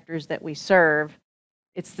market sectors that we serve.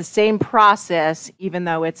 It's the same process, even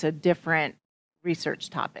though it's a different research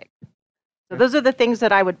topic. So those are the things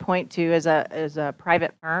that I would point to as a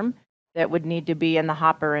private firm that would need to be in the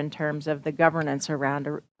hopper in terms of the governance around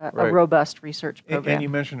a robust research program. And you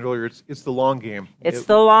mentioned earlier, it's the long game. It's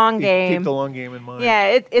the long game. Keep the long game in mind.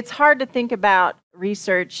 Yeah, it's hard to think about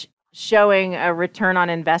research showing a return on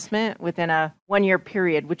investment within a one-year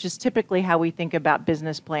period, which is typically how we think about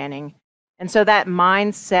business planning. And so that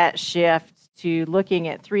mindset shift to looking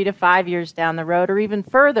at 3 to 5 years down the road or even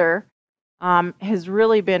further has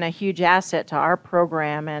really been a huge asset to our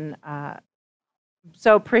program, and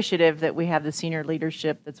so appreciative that we have the senior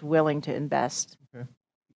leadership that's willing to invest. Okay.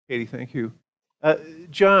 Katie, thank you.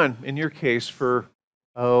 John, in your case, for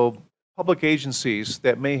public agencies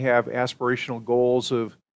that may have aspirational goals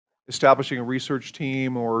of establishing a research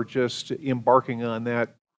team or just embarking on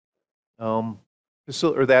that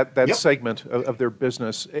facility or that segment of their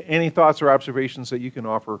business, any thoughts or observations that you can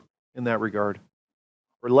offer in that regard,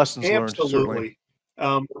 or lessons learned? Certainly.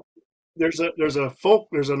 There's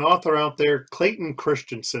an author out there, Clayton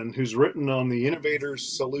Christensen, who's written on the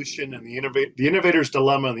innovator's solution and the innovator's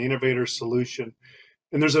dilemma and the innovator's solution.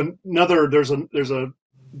 And there's a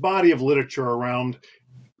body of literature around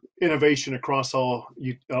innovation across all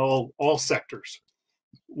sectors.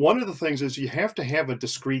 One of the things is you have to have a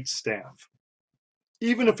discrete staff.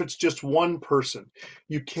 Even if it's just one person,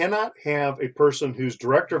 you cannot have a person who's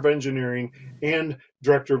director of engineering and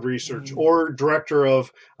director of research, or director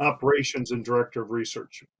of operations and director of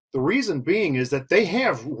research. The reason being is that they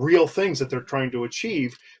have real things that they're trying to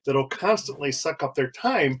achieve that'll constantly suck up their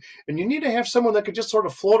time. And you need to have someone that could just sort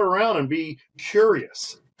of float around and be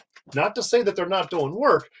curious. Not to say that they're not doing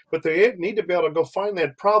work, but they need to be able to go find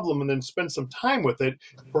that problem and then spend some time with it,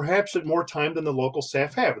 perhaps at more time than the local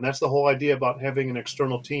staff have. And that's the whole idea about having an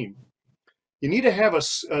external team. You need to have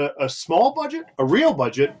a small budget, a real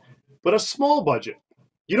budget, but a small budget.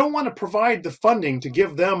 You don't want to provide the funding to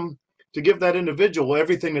give that individual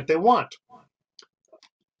everything that they want.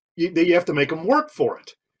 You have to make them work for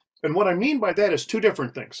it. And what I mean by that is two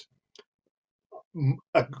different things.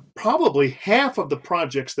 Probably half of the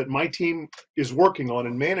projects that my team is working on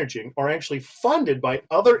and managing are actually funded by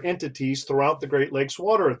other entities throughout the Great Lakes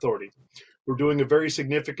Water Authority. We're doing a very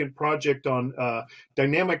significant project on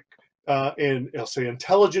dynamic and I'll say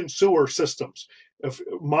intelligent sewer systems, of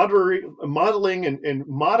modeling and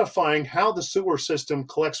modifying how the sewer system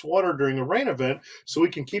collects water during a rain event so we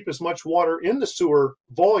can keep as much water in the sewer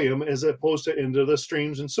volume as opposed to into the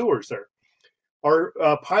streams and sewers there. Our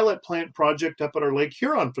pilot plant project up at our Lake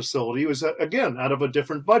Huron facility was, again, out of a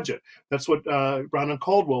different budget. That's what Brown and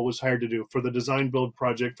Caldwell was hired to do for the design build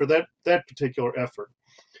project for that particular effort.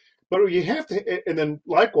 But you have to, and then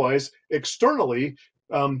likewise, externally,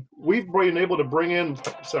 we've been able to bring in,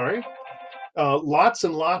 lots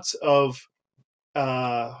and lots of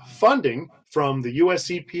funding from the US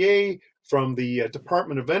EPA, from the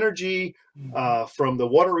Department of Energy, from the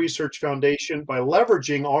Water Research Foundation, by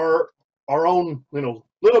leveraging our own,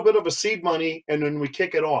 little bit of a seed money, and then we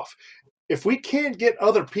kick it off. If we can't get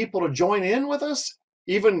other people to join in with us,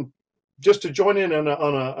 even just to join in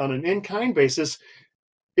on an in-kind basis,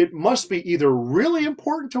 it must be either really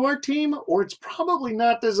important to our team or it's probably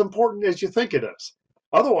not as important as you think it is.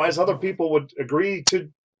 Otherwise, other people would agree to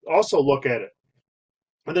also look at it.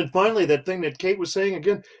 And then finally, that thing that Kate was saying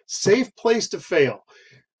again, safe place to fail.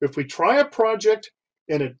 If we try a project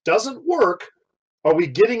and it doesn't work, are we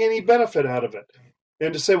getting any benefit out of it?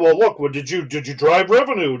 And to say, well, look, did you drive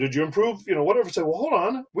revenue? Did you improve, whatever? Say, well, hold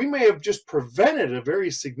on. We may have just prevented a very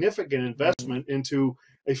significant investment into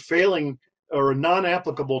a failing or a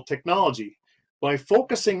non-applicable technology by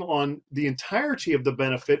focusing on the entirety of the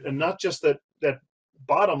benefit and not just that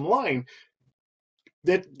bottom line.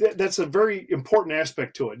 That's a very important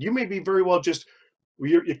aspect to it. You may be very well just,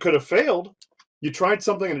 you could have failed. You tried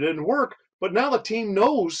something and it didn't work, but now the team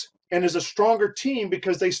knows and is a stronger team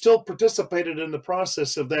because they still participated in the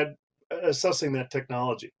process of that assessing that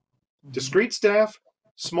technology. Discrete staff,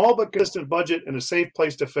 small but consistent budget, and a safe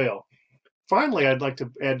place to fail. Finally, I'd like to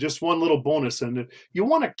add just one little bonus, and you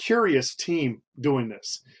want a curious team doing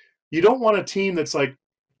this. You don't want a team that's like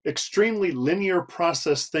extremely linear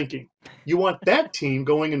process thinking. You want that team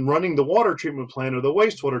going and running the water treatment plant or the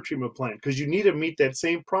wastewater treatment plant, because you need to meet that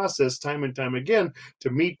same process time and time again to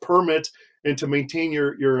meet permit and to maintain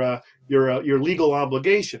your legal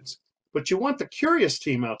obligations. But you want the curious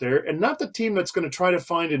team out there, and not the team that's going to try to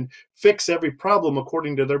find and fix every problem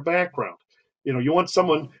according to their background. You want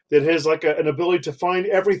someone that has like an ability to find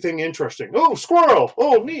everything interesting. Oh, squirrel.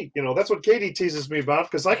 Oh, neat. That's what Katie teases me about,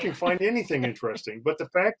 because I can find anything interesting. But the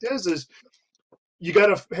fact is you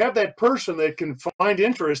got to have that person that can find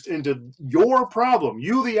interest into your problem.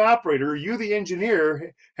 You, the operator, you, the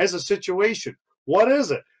engineer, has a situation. What is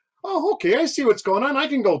it? Oh, okay, I see what's going on. I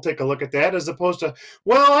can go take a look at that, as opposed to,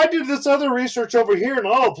 well, I did this other research over here and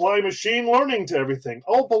I'll apply machine learning to everything.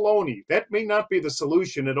 Oh, baloney. That may not be the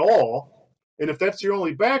solution at all. And if that's your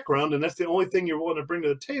only background and that's the only thing you're willing to bring to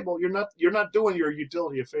the table, you're not doing your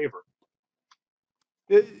utility a favor.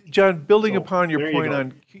 John, building upon your point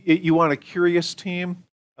on you want a curious team,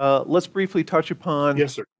 let's briefly touch upon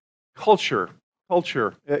yes, sir. Culture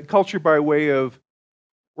by way of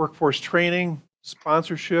workforce training,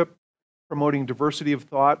 sponsorship, promoting diversity of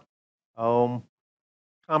thought.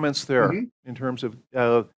 Comments there in terms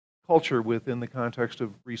of culture within the context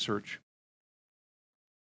of research.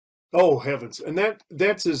 Oh, heavens. And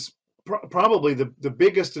that's probably the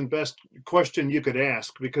biggest and best question you could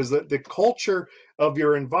ask, because the culture of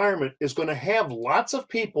your environment is going to have lots of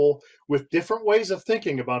people with different ways of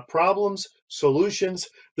thinking about problems, solutions.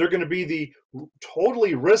 They're going to be the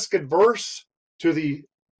totally risk adverse to the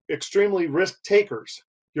extremely risk takers.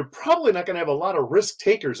 You're probably not going to have a lot of risk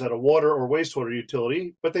takers at a water or wastewater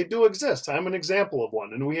utility, but they do exist. I'm an example of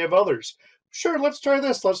one, and we have others. Sure, let's try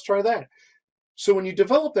this, let's try that. So when you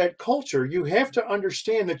develop that culture, you have to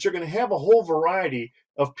understand that you're going to have a whole variety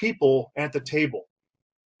of people at the table,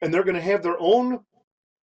 and they're going to have their own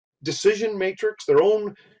decision matrix, their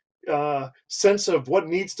own sense of what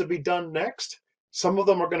needs to be done next. Some of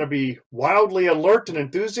them are going to be wildly alert and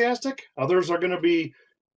enthusiastic. Others are going to be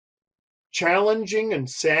challenging and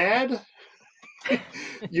sad.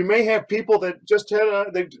 You may have people that just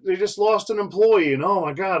they just lost an employee, and oh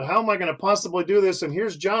my God, how am I going to possibly do this? And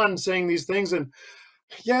here's John saying these things, and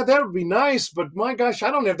yeah, that would be nice, but my gosh, I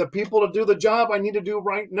don't have the people to do the job I need to do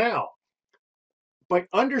right now. By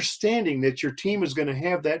understanding that your team is going to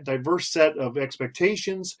have that diverse set of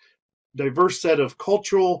expectations, diverse set of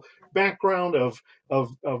cultural background, of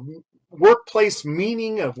workplace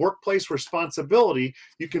meaning, of workplace responsibility,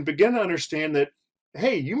 you can begin to understand that,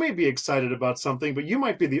 hey, you may be excited about something, but you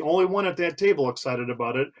might be the only one at that table excited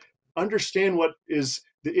about it. Understand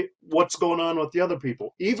what's going on with the other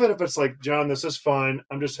people. Even if it's like, John, this is fine,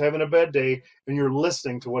 I'm just having a bad day, and you're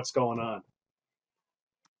listening to what's going on.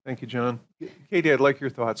 Thank you, John. Katie, I'd like your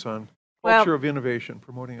thoughts on culture of innovation,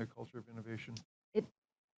 promoting a culture of innovation.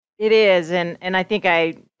 It is, and I think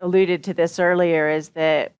I alluded to this earlier, is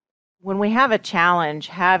that when we have a challenge,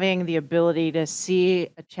 having the ability to see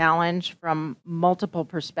a challenge from multiple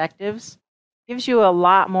perspectives gives you a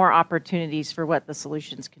lot more opportunities for what the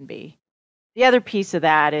solutions can be. The other piece of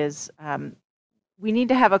that is we need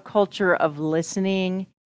to have a culture of listening,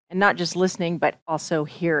 and not just listening, but also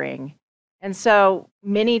hearing. And so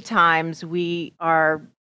many times we are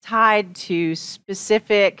tied to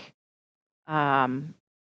specific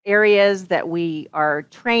areas that we are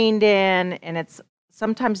trained in, and it's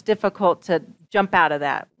sometimes difficult to jump out of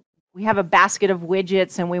that. We have a basket of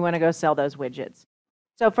widgets and we want to go sell those widgets.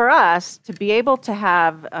 So for us to be able to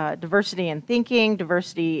have diversity in thinking,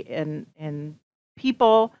 diversity in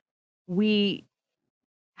people, we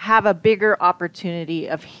have a bigger opportunity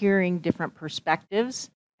of hearing different perspectives.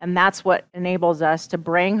 And that's what enables us to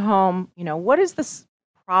bring home, what is this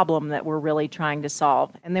problem that we're really trying to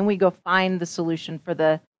solve? And then we go find the solution for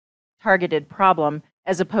the targeted problem,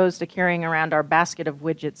 as opposed to carrying around our basket of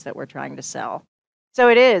widgets that we're trying to sell. So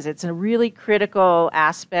it is. It's a really critical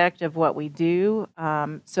aspect of what we do,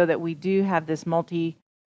 so that we do have this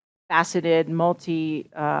multi-faceted,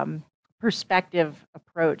 perspective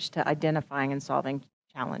approach to identifying and solving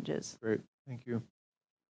challenges. Great, thank you.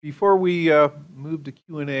 Before we move to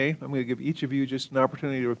Q&A, I'm going to give each of you just an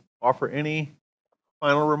opportunity to offer any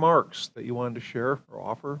final remarks that you wanted to share or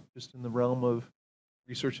offer, just in the realm of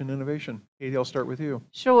research and innovation. Katie, I'll start with you.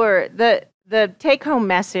 Sure. The take-home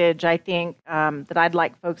message, I think, that I'd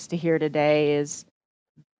like folks to hear today is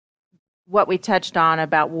what we touched on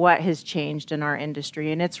about what has changed in our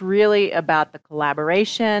industry. And it's really about the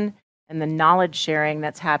collaboration and the knowledge sharing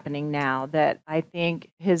that's happening now that I think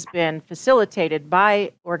has been facilitated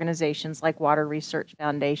by organizations like Water Research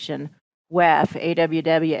Foundation, WEF,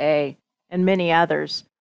 AWWA, and many others.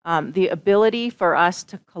 The ability for us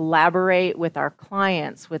to collaborate with our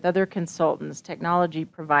clients, with other consultants, technology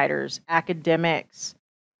providers, academics,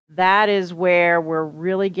 that is where we're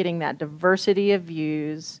really getting that diversity of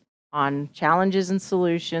views on challenges and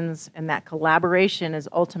solutions, and that collaboration is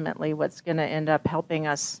ultimately what's going to end up helping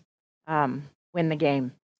us win the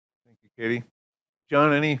game. Thank you, Katie.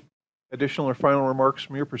 John, any additional or final remarks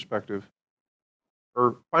from your perspective?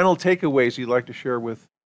 Or final takeaways you'd like to share with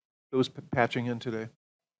those patching in today?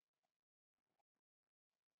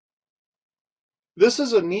 This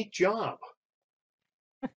is a neat job.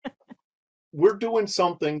 We're doing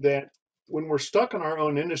something that when we're stuck in our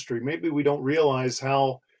own industry, maybe we don't realize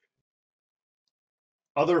how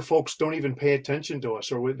other folks don't even pay attention to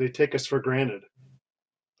us, or they take us for granted.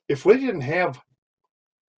 If we didn't have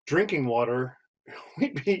drinking water,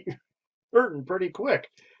 we'd be hurting pretty quick.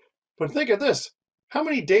 But think of this. How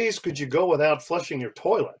many days could you go without flushing your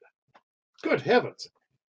toilet? Good heavens.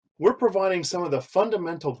 We're providing some of the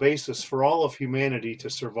fundamental basis for all of humanity to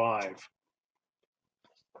survive.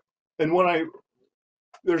 And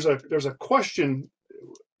there's a question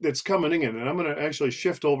that's coming in, and I'm going to actually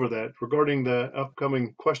shift over that regarding the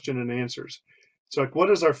upcoming question and answers. It's like,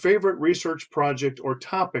 what is our favorite research project or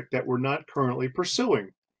topic that we're not currently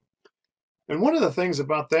pursuing? And one of the things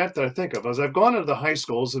about that I think of, as I've gone into the high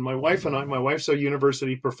schools, and my wife's a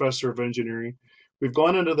university professor of engineering, we've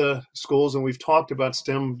gone into the schools and we've talked about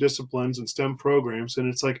STEM disciplines and STEM programs, and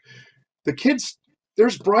it's like the kids,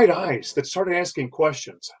 there's bright eyes that start asking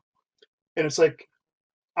questions. And it's like,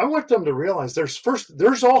 I want them to realize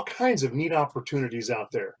there's all kinds of neat opportunities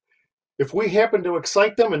out there. If we happen to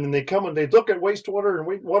excite them and then they come and they look at wastewater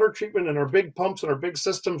and water treatment and our big pumps and our big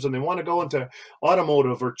systems, and they want to go into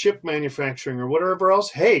automotive or chip manufacturing or whatever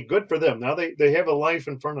else, hey, good for them. Now they have a life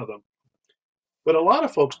in front of them. But a lot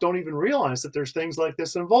of folks don't even realize that there's things like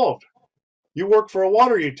this involved. You work for a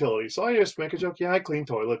water utility, so I just make a joke, yeah, I clean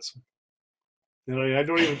toilets. I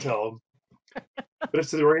don't even tell them. But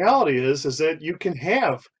the reality is that you can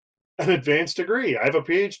have an advanced degree. I have a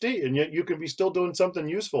PhD, and yet you can be still doing something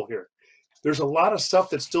useful here. There's a lot of stuff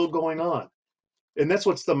that's still going on. And that's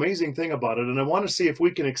what's the amazing thing about it. And I want to see if we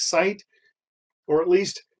can excite or at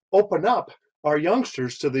least open up our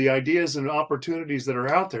youngsters to the ideas and opportunities that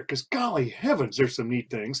are out there. Because golly heavens, there's some neat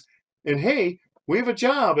things. And hey, we have a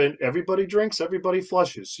job, and everybody drinks, everybody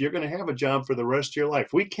flushes. So you're going to have a job for the rest of your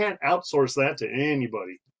life. We can't outsource that to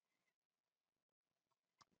anybody.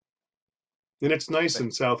 And it's nice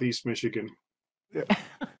in Southeast Michigan. Yeah.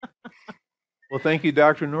 Well, thank you,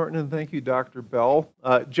 Dr. Norton, and thank you, Dr. Bell.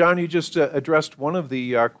 John, you just addressed one of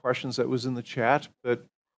the questions that was in the chat, but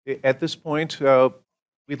at this point,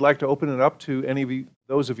 we'd like to open it up to any of you,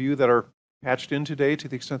 those of you that are patched in today, to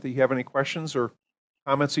the extent that you have any questions or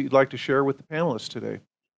comments that you'd like to share with the panelists today.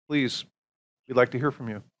 Please, we'd like to hear from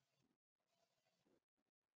you.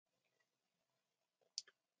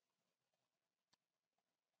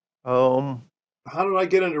 How did I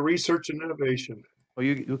get into research and innovation? Oh,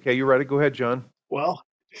 okay? You're ready. Go ahead, John. Well,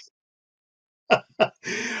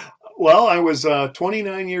 I was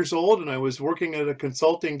 29 years old, and I was working at a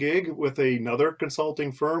consulting gig with another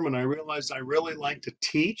consulting firm, and I realized I really like to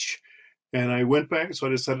teach. And I went back, so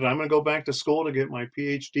I decided I'm going to go back to school to get my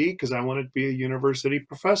PhD because I wanted to be a university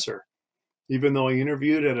professor. Even though I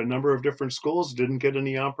interviewed at a number of different schools, didn't get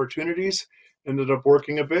any opportunities. Ended up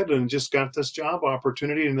working a bit and just got this job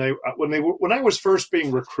opportunity. And when I was first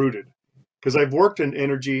being recruited, because I've worked in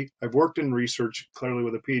energy, I've worked in research, clearly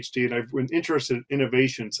with a PhD, and I've been interested in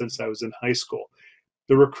innovation since I was in high school.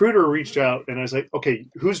 The recruiter reached out, and I was like, okay,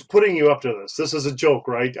 who's putting you up to this? This is a joke,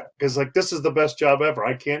 right? Because this is the best job ever.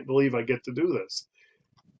 I can't believe I get to do this.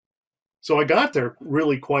 So I got there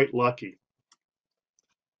really quite lucky.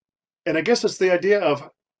 And I guess it's the idea of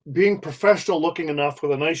being professional looking enough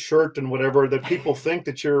with a nice shirt and whatever that people think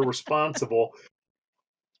that you're responsible.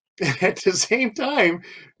 at the same time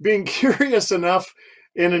being curious enough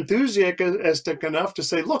and enthusiastic enough to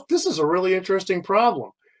say, look, this is a really interesting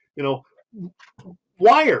problem. You know,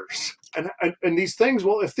 wires and these things,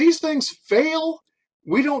 well, if these things fail,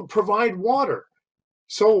 we don't provide water.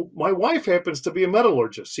 So my wife happens to be a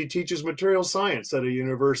metallurgist. She teaches material science at a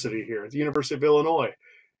university here at the University of Illinois.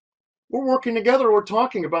 We're working together. We're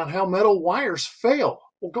talking about how metal wires fail.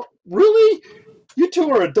 We'll go, really? You two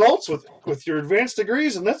are adults with your advanced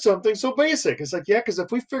degrees, and that's something so basic. It's like, yeah, because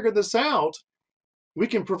if we figure this out, we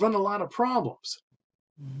can prevent a lot of problems.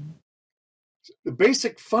 Mm-hmm. The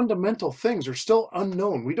basic fundamental things are still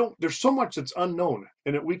unknown. There's so much that's unknown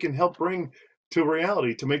and that we can help bring to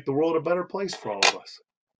reality to make the world a better place for all of us.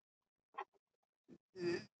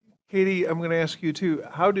 Katie, I'm going to ask you too,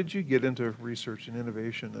 how did you get into research and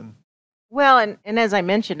innovation? Well, and as I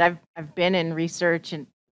mentioned, I've been in research and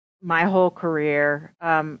my whole career.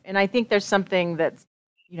 And I think there's something that's,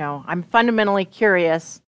 I'm fundamentally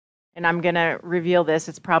curious, and I'm going to reveal this.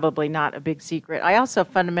 It's probably not a big secret. I also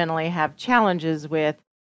fundamentally have challenges with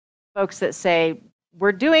folks that say,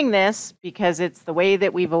 we're doing this because it's the way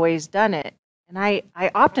that we've always done it. And I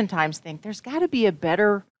oftentimes think there's got to be a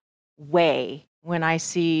better way when I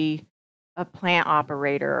see a plant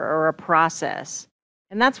operator or a process.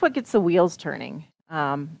 And that's what gets the wheels turning.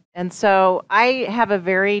 And so I have a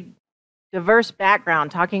very diverse background.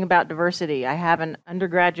 Talking about diversity, I have an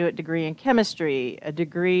undergraduate degree in chemistry, a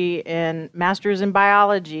degree in master's in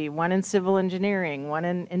biology, one in civil engineering, one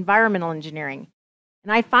in environmental engineering.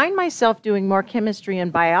 And I find myself doing more chemistry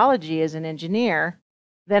and biology as an engineer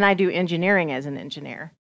than I do engineering as an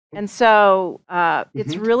engineer. And so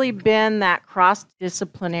it's really been that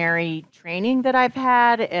cross-disciplinary training that I've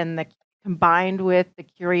had, and combined with the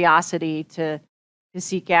curiosity to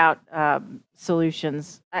seek out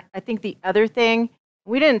solutions. I think the other thing,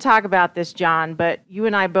 we didn't talk about this, John, but you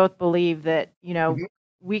and I both believe that,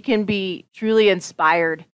 we can be truly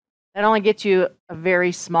inspired. That only gets you a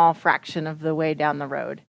very small fraction of the way down the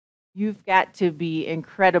road. You've got to be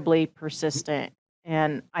incredibly persistent.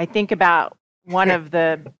 And I think about one of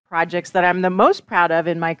the projects that I'm the most proud of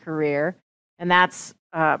in my career, and that's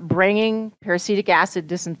bringing peracetic acid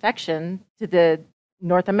disinfection to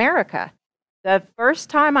North America. The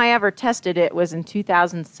first time I ever tested it was in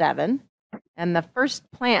 2007, and the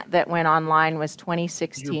first plant that went online was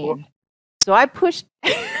 2016. So I pushed,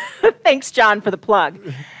 thanks, John, for the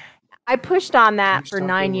plug. I pushed on that for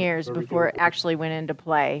 9 years before it actually went into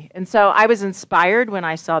play. And so I was inspired when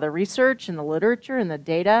I saw the research and the literature and the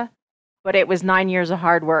data, but it was 9 years of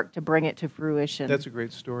hard work to bring it to fruition. That's a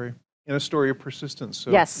great story, and a story of persistence.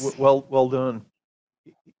 So yes. Well done.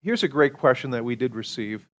 Here's a great question that we did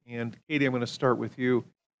receive. And Katie, I'm going to start with you.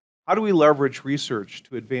 How do we leverage research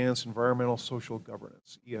to advance environmental social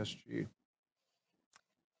governance, ESG?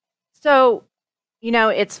 So,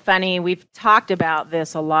 it's funny. We've talked about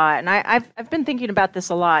this a lot, and I've been thinking about this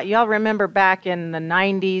a lot. Y'all remember back in the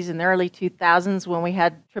 90s and the early 2000s when we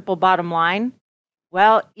had triple bottom line?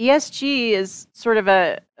 Well, ESG is sort of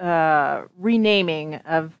a renaming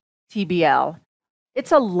of TBL.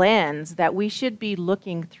 It's a lens that we should be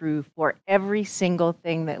looking through for every single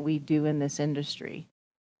thing that we do in this industry.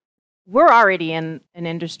 We're already in an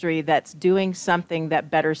industry that's doing something that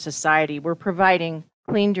betters society. We're providing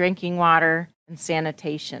clean drinking water and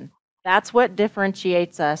sanitation. That's what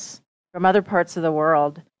differentiates us from other parts of the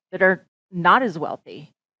world that are not as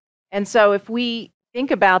wealthy. And so if we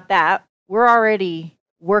think about that, we're already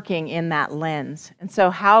working in that lens. And so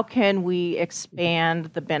how can we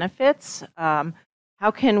expand the benefits? How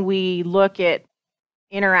can we look at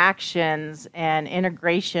interactions and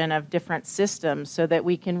integration of different systems so that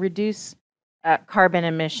we can reduce carbon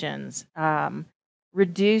emissions,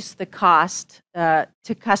 reduce the cost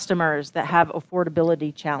to customers that have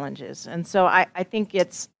affordability challenges? And so I think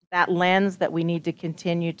it's that lens that we need to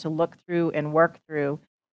continue to look through and work through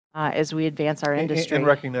as we advance our industry. And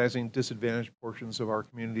recognizing disadvantaged portions of our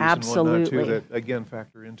communities Absolutely. And whatnot too, that again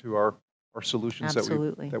factor into our solutions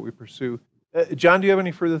Absolutely. that we pursue. John, do you have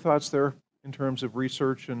any further thoughts there in terms of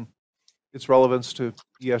research and its relevance to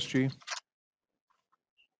ESG?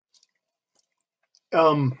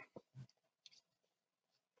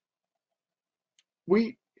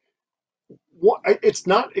 It's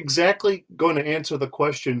not exactly going to answer the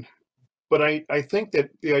question, but I think that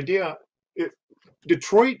the idea,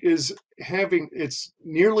 Detroit is having its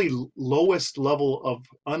nearly lowest level of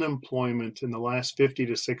unemployment in the last 50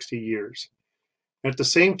 to 60 years. At the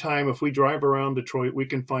same time, if we drive around Detroit, we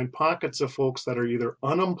can find pockets of folks that are either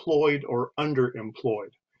unemployed or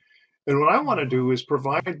underemployed. And what I want to do is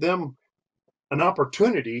provide them an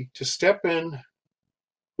opportunity to step in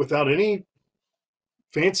without any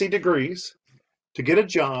fancy degrees to get a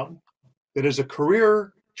job that is a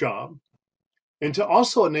career job, and to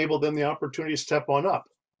also enable them the opportunity to step on up.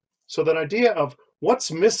 So that idea of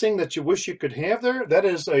what's missing that you wish you could have there, that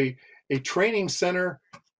is a training center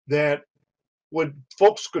that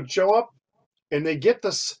folks could show up and they get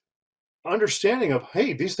this understanding of,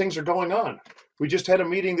 hey, these things are going on. We just had a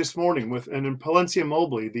meeting this morning with, and Palencia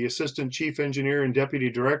Mobley, the assistant chief engineer and deputy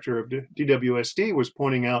director of DWSD, was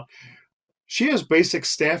pointing out she has basic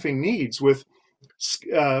staffing needs with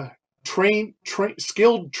skilled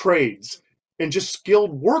trades and just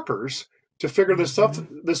skilled workers to figure this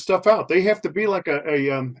stuff out. They have to be like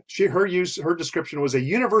her description was a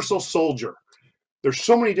universal soldier. There's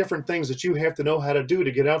so many different things that you have to know how to do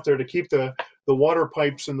to get out there to keep the water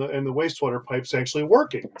pipes and the wastewater pipes actually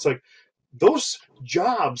working. It's like those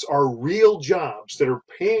jobs are real jobs that are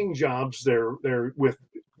paying jobs. They're with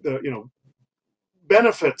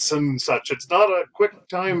benefits and such. It's not a quick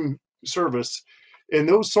time service. And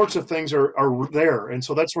those sorts of things are there. And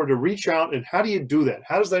so that's where to reach out. And how do you do that?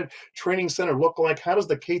 How does that training center look like? How does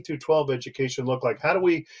the K through 12 education look like? How do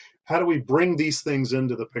we bring these things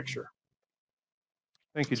into the picture?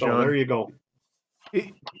 Thank you, So John. there you go.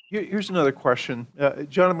 Here's another question.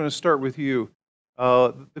 John, I'm going to start with you.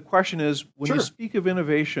 The question is, when Sure. you speak of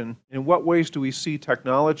innovation, in what ways do we see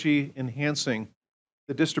technology enhancing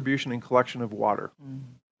the distribution and collection of water?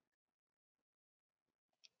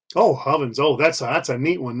 Oh, heavens. Oh, that's a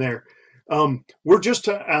neat one there. We're just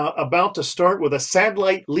about to start with a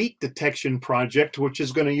satellite leak detection project, which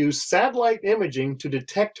is going to use satellite imaging to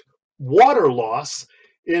detect water loss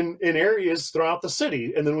in areas throughout the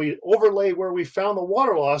city. And then we overlay where we found the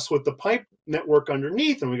water loss with the pipe network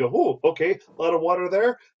underneath. And we go, oh, okay, a lot of water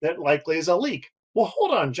there. That likely is a leak. Well,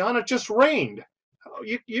 hold on, John, it just rained.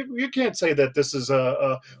 You can't say that this is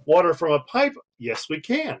water from a pipe. Yes, we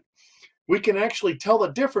can. We can actually tell the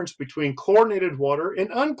difference between chlorinated water and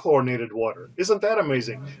unchlorinated water. Isn't that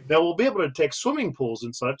amazing? Now, we'll be able to detect swimming pools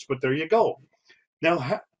and such, but there you go.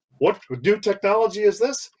 Now, what new technology is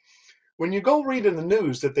this? When you go read in the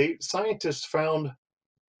news that scientists found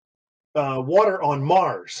water on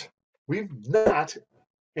Mars, we've not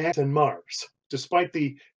had on Mars, despite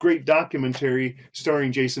the great documentary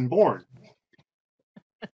starring Jason Bourne.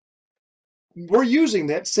 We're using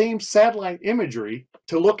that same satellite imagery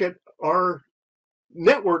to look at our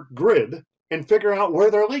network grid and figure out where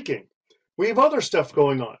they're leaking. We have other stuff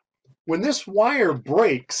going on. When this wire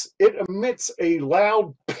breaks, it emits a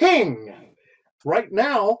loud ping. Right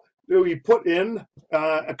now, we put in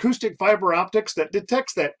acoustic fiber optics that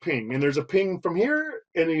detects that ping. And there's a ping from here,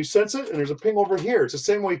 and you sense it, and there's a ping over here. It's the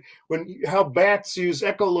same way how bats use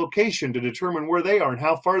echolocation to determine where they are and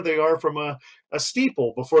how far they are from a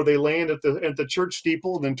steeple before they land at the church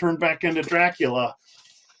steeple and then turn back into Dracula.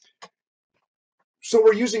 So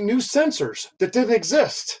we're using new sensors that didn't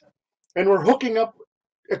exist. And we're hooking up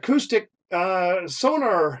acoustic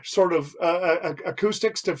sonar sort of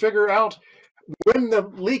acoustics to figure out when the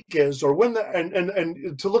leak is, or when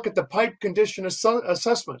and to look at the pipe condition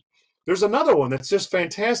assessment. There's another one that's just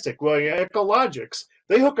fantastic. Well, Ecologics,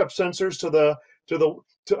 they hook up sensors to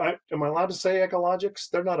am I allowed to say Ecologics?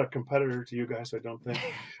 They're not a competitor to you guys, I don't think.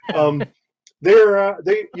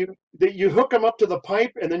 You hook them up to the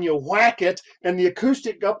pipe, and then you whack it, and the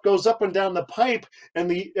acoustic goes up and down the pipe, and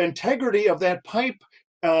the integrity of that pipe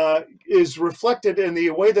is reflected in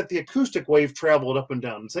the way that the acoustic wave traveled up and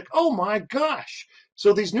down. It's like, oh my gosh.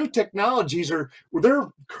 So these new technologies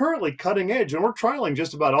they're currently cutting edge, and we're trialing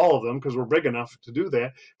just about all of them because we're big enough to do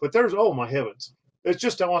that. But oh my heavens. It's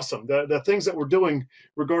just awesome. The things that we're doing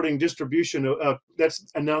regarding distribution,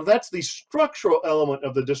 that's the structural element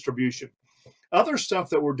of the distribution. Other stuff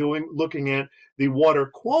that we're doing, looking at the water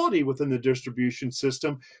quality within the distribution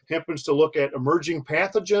system, happens to look at emerging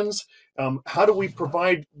pathogens. How do we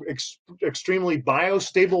provide extremely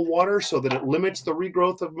biostable water so that it limits the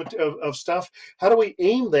regrowth of stuff? How do we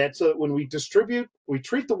aim that so that when we distribute, we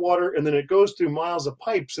treat the water, and then it goes through miles of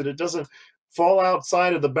pipes and it doesn't fall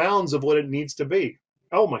outside of the bounds of what it needs to be?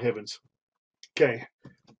 Oh, my heavens. Okay,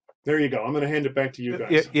 there you go. I'm going to hand it back to you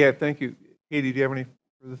guys. Yeah, thank you. Katie, do you have any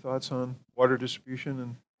further thoughts on water distribution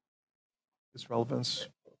and its relevance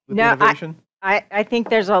with innovation? I think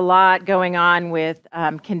there's a lot going on with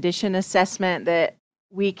condition assessment that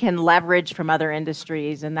we can leverage from other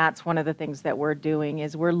industries, and that's one of the things that we're doing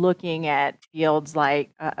is we're looking at fields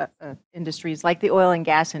like industries like the oil and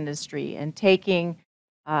gas industry and taking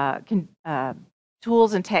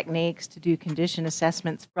tools and techniques to do condition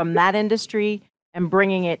assessments from that industry and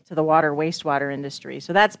bringing it to the water wastewater industry.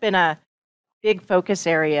 So that's been a big focus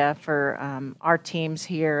area for our teams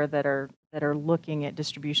here that are looking at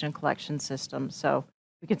distribution and collection systems. So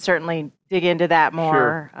we could certainly dig into that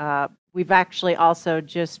more. Sure. We've actually also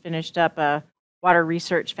just finished up a Water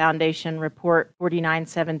Research Foundation report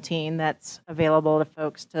 4917 that's available to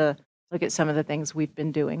folks to look at some of the things we've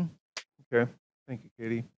been doing. Okay, thank you,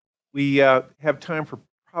 Katie. We have time for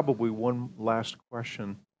probably one last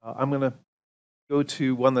question. I'm going to go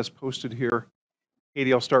to one that's posted here.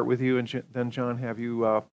 Katie, I'll start with you, and then John, have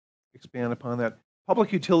you expand upon that.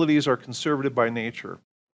 Public utilities are conservative by nature.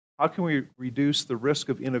 How can we reduce the risk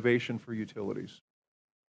of innovation for utilities?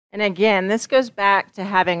 And again, this goes back to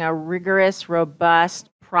having a rigorous, robust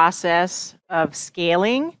process of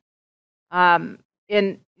scaling. And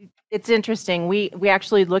it's interesting. We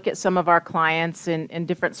actually look at some of our clients in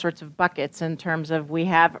different sorts of buckets in terms of we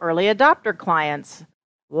have early adopter clients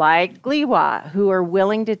like Gliwa who are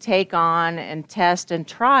willing to take on and test and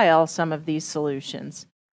trial some of these solutions.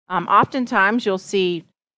 Oftentimes you'll see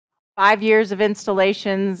 5 years of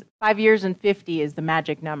installations, 5 years and 50 is the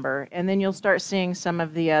magic number. And then you'll start seeing some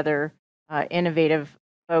of the other innovative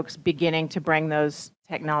folks beginning to bring those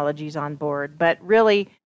technologies on board. But really,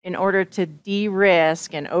 in order to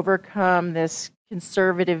de-risk and overcome this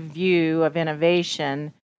conservative view of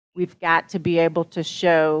innovation, we've got to be able to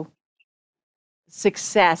show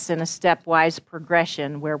success in a stepwise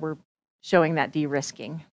progression where we're showing that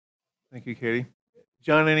de-risking. Thank you, Katie.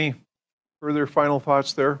 John, any further final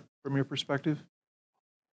thoughts there from your perspective?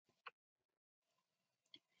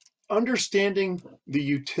 Understanding the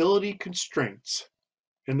utility constraints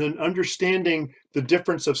and then understanding the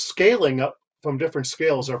difference of scaling up from different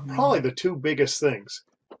scales are probably the two biggest things.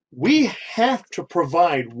 We have to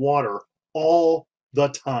provide water all the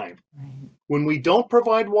time. When we don't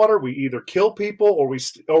provide water, we either kill people or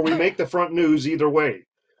we make the front news either way.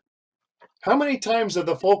 How many times have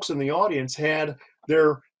the folks in the audience had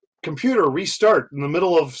their computer restart in the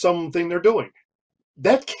middle of something they're doing?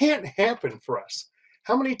 That can't happen for us.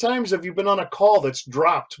 How many times have you been on a call that's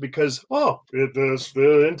dropped because,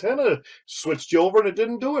 the antenna switched you over and it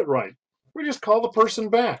didn't do it right? We just call the person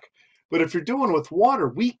back. But if you're doing with water,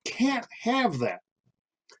 we can't have that.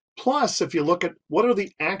 Plus, if you look at what are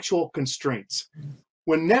the actual constraints.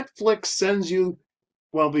 When Netflix sends you,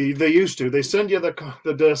 they used to, they send you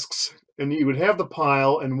the discs and you would have the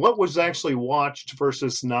pile and what was actually watched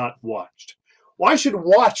versus not watched. Well, I should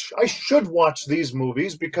watch these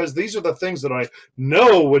movies because these are the things that I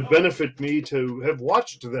know would benefit me to have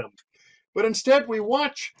watched them. But instead we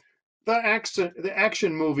watch the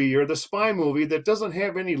action movie or the spy movie that doesn't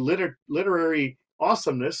have any literary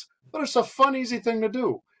awesomeness, but it's a fun, easy thing to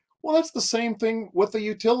do. Well, that's the same thing with the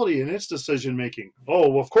utility and its decision making. Oh,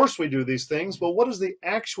 well, of course we do these things, but what is the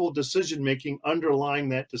actual decision making underlying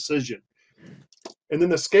that decision? And then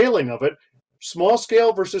the scaling of it, small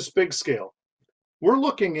scale versus big scale. We're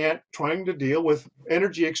looking at trying to deal with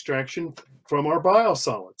energy extraction from our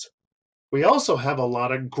biosolids. We also have a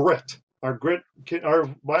lot of grit. Our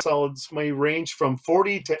biosolids may range from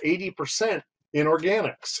 40 to 80% in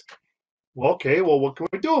organics. Well, okay, what can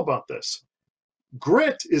we do about this?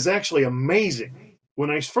 Grit is actually amazing.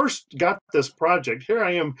 When I first got this project, here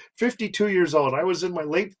I am, 52 years old. I was in my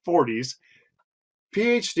late 40s,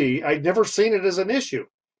 PhD. I'd never seen it as an issue.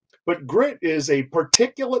 But grit is a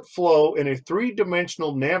particulate flow in a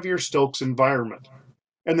three-dimensional Navier-Stokes environment.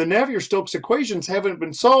 And the Navier-Stokes equations haven't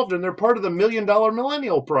been solved, and they're part of the $1 million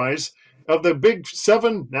Millennial Prize of the big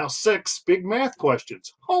 7, now 6, big math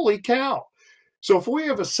questions. Holy cow. So if we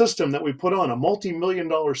have a system that we put on, a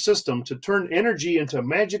multi-million-dollar system to turn energy into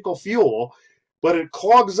magical fuel, but it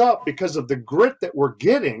clogs up because of the grit that we're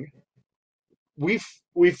getting, we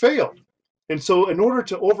failed. And so in order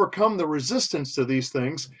to overcome the resistance to these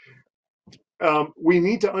things, we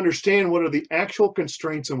need to understand what are the actual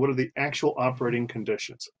constraints and what are the actual operating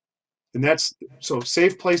conditions. And that's, so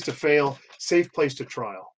safe place to fail, safe place to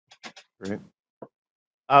trial. Great.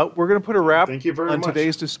 We're going to put a wrap on much.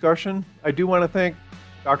 Today's discussion. I do want to thank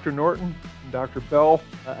Dr. Norton and Dr. Bell.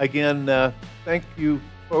 Again, thank you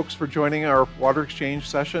folks for joining our water exchange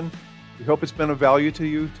session. We hope it's been of value to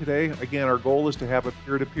you today. Again, our goal is to have a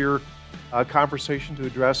peer-to-peer conversation to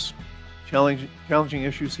address challenging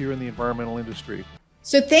issues here in the environmental industry.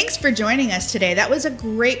 So thanks for joining us today. That was a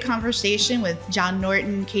great conversation with John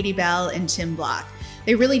Norton, Kati Bell, and Tim Block.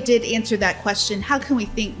 They really did answer that question, how can we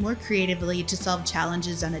think more creatively to solve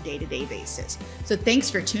challenges on a day-to-day basis? So thanks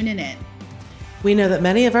for tuning in. We know that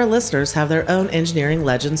many of our listeners have their own engineering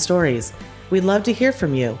legend stories. We'd love to hear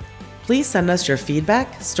from you. Please send us your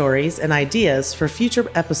feedback, stories, and ideas for future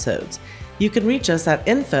episodes. You can reach us at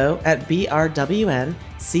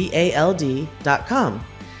info@brwncald.com.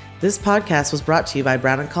 This podcast was brought to you by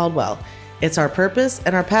Brown & Caldwell. It's our purpose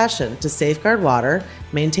and our passion to safeguard water,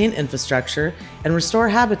 maintain infrastructure, and restore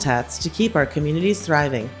habitats to keep our communities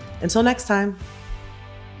thriving. Until next time.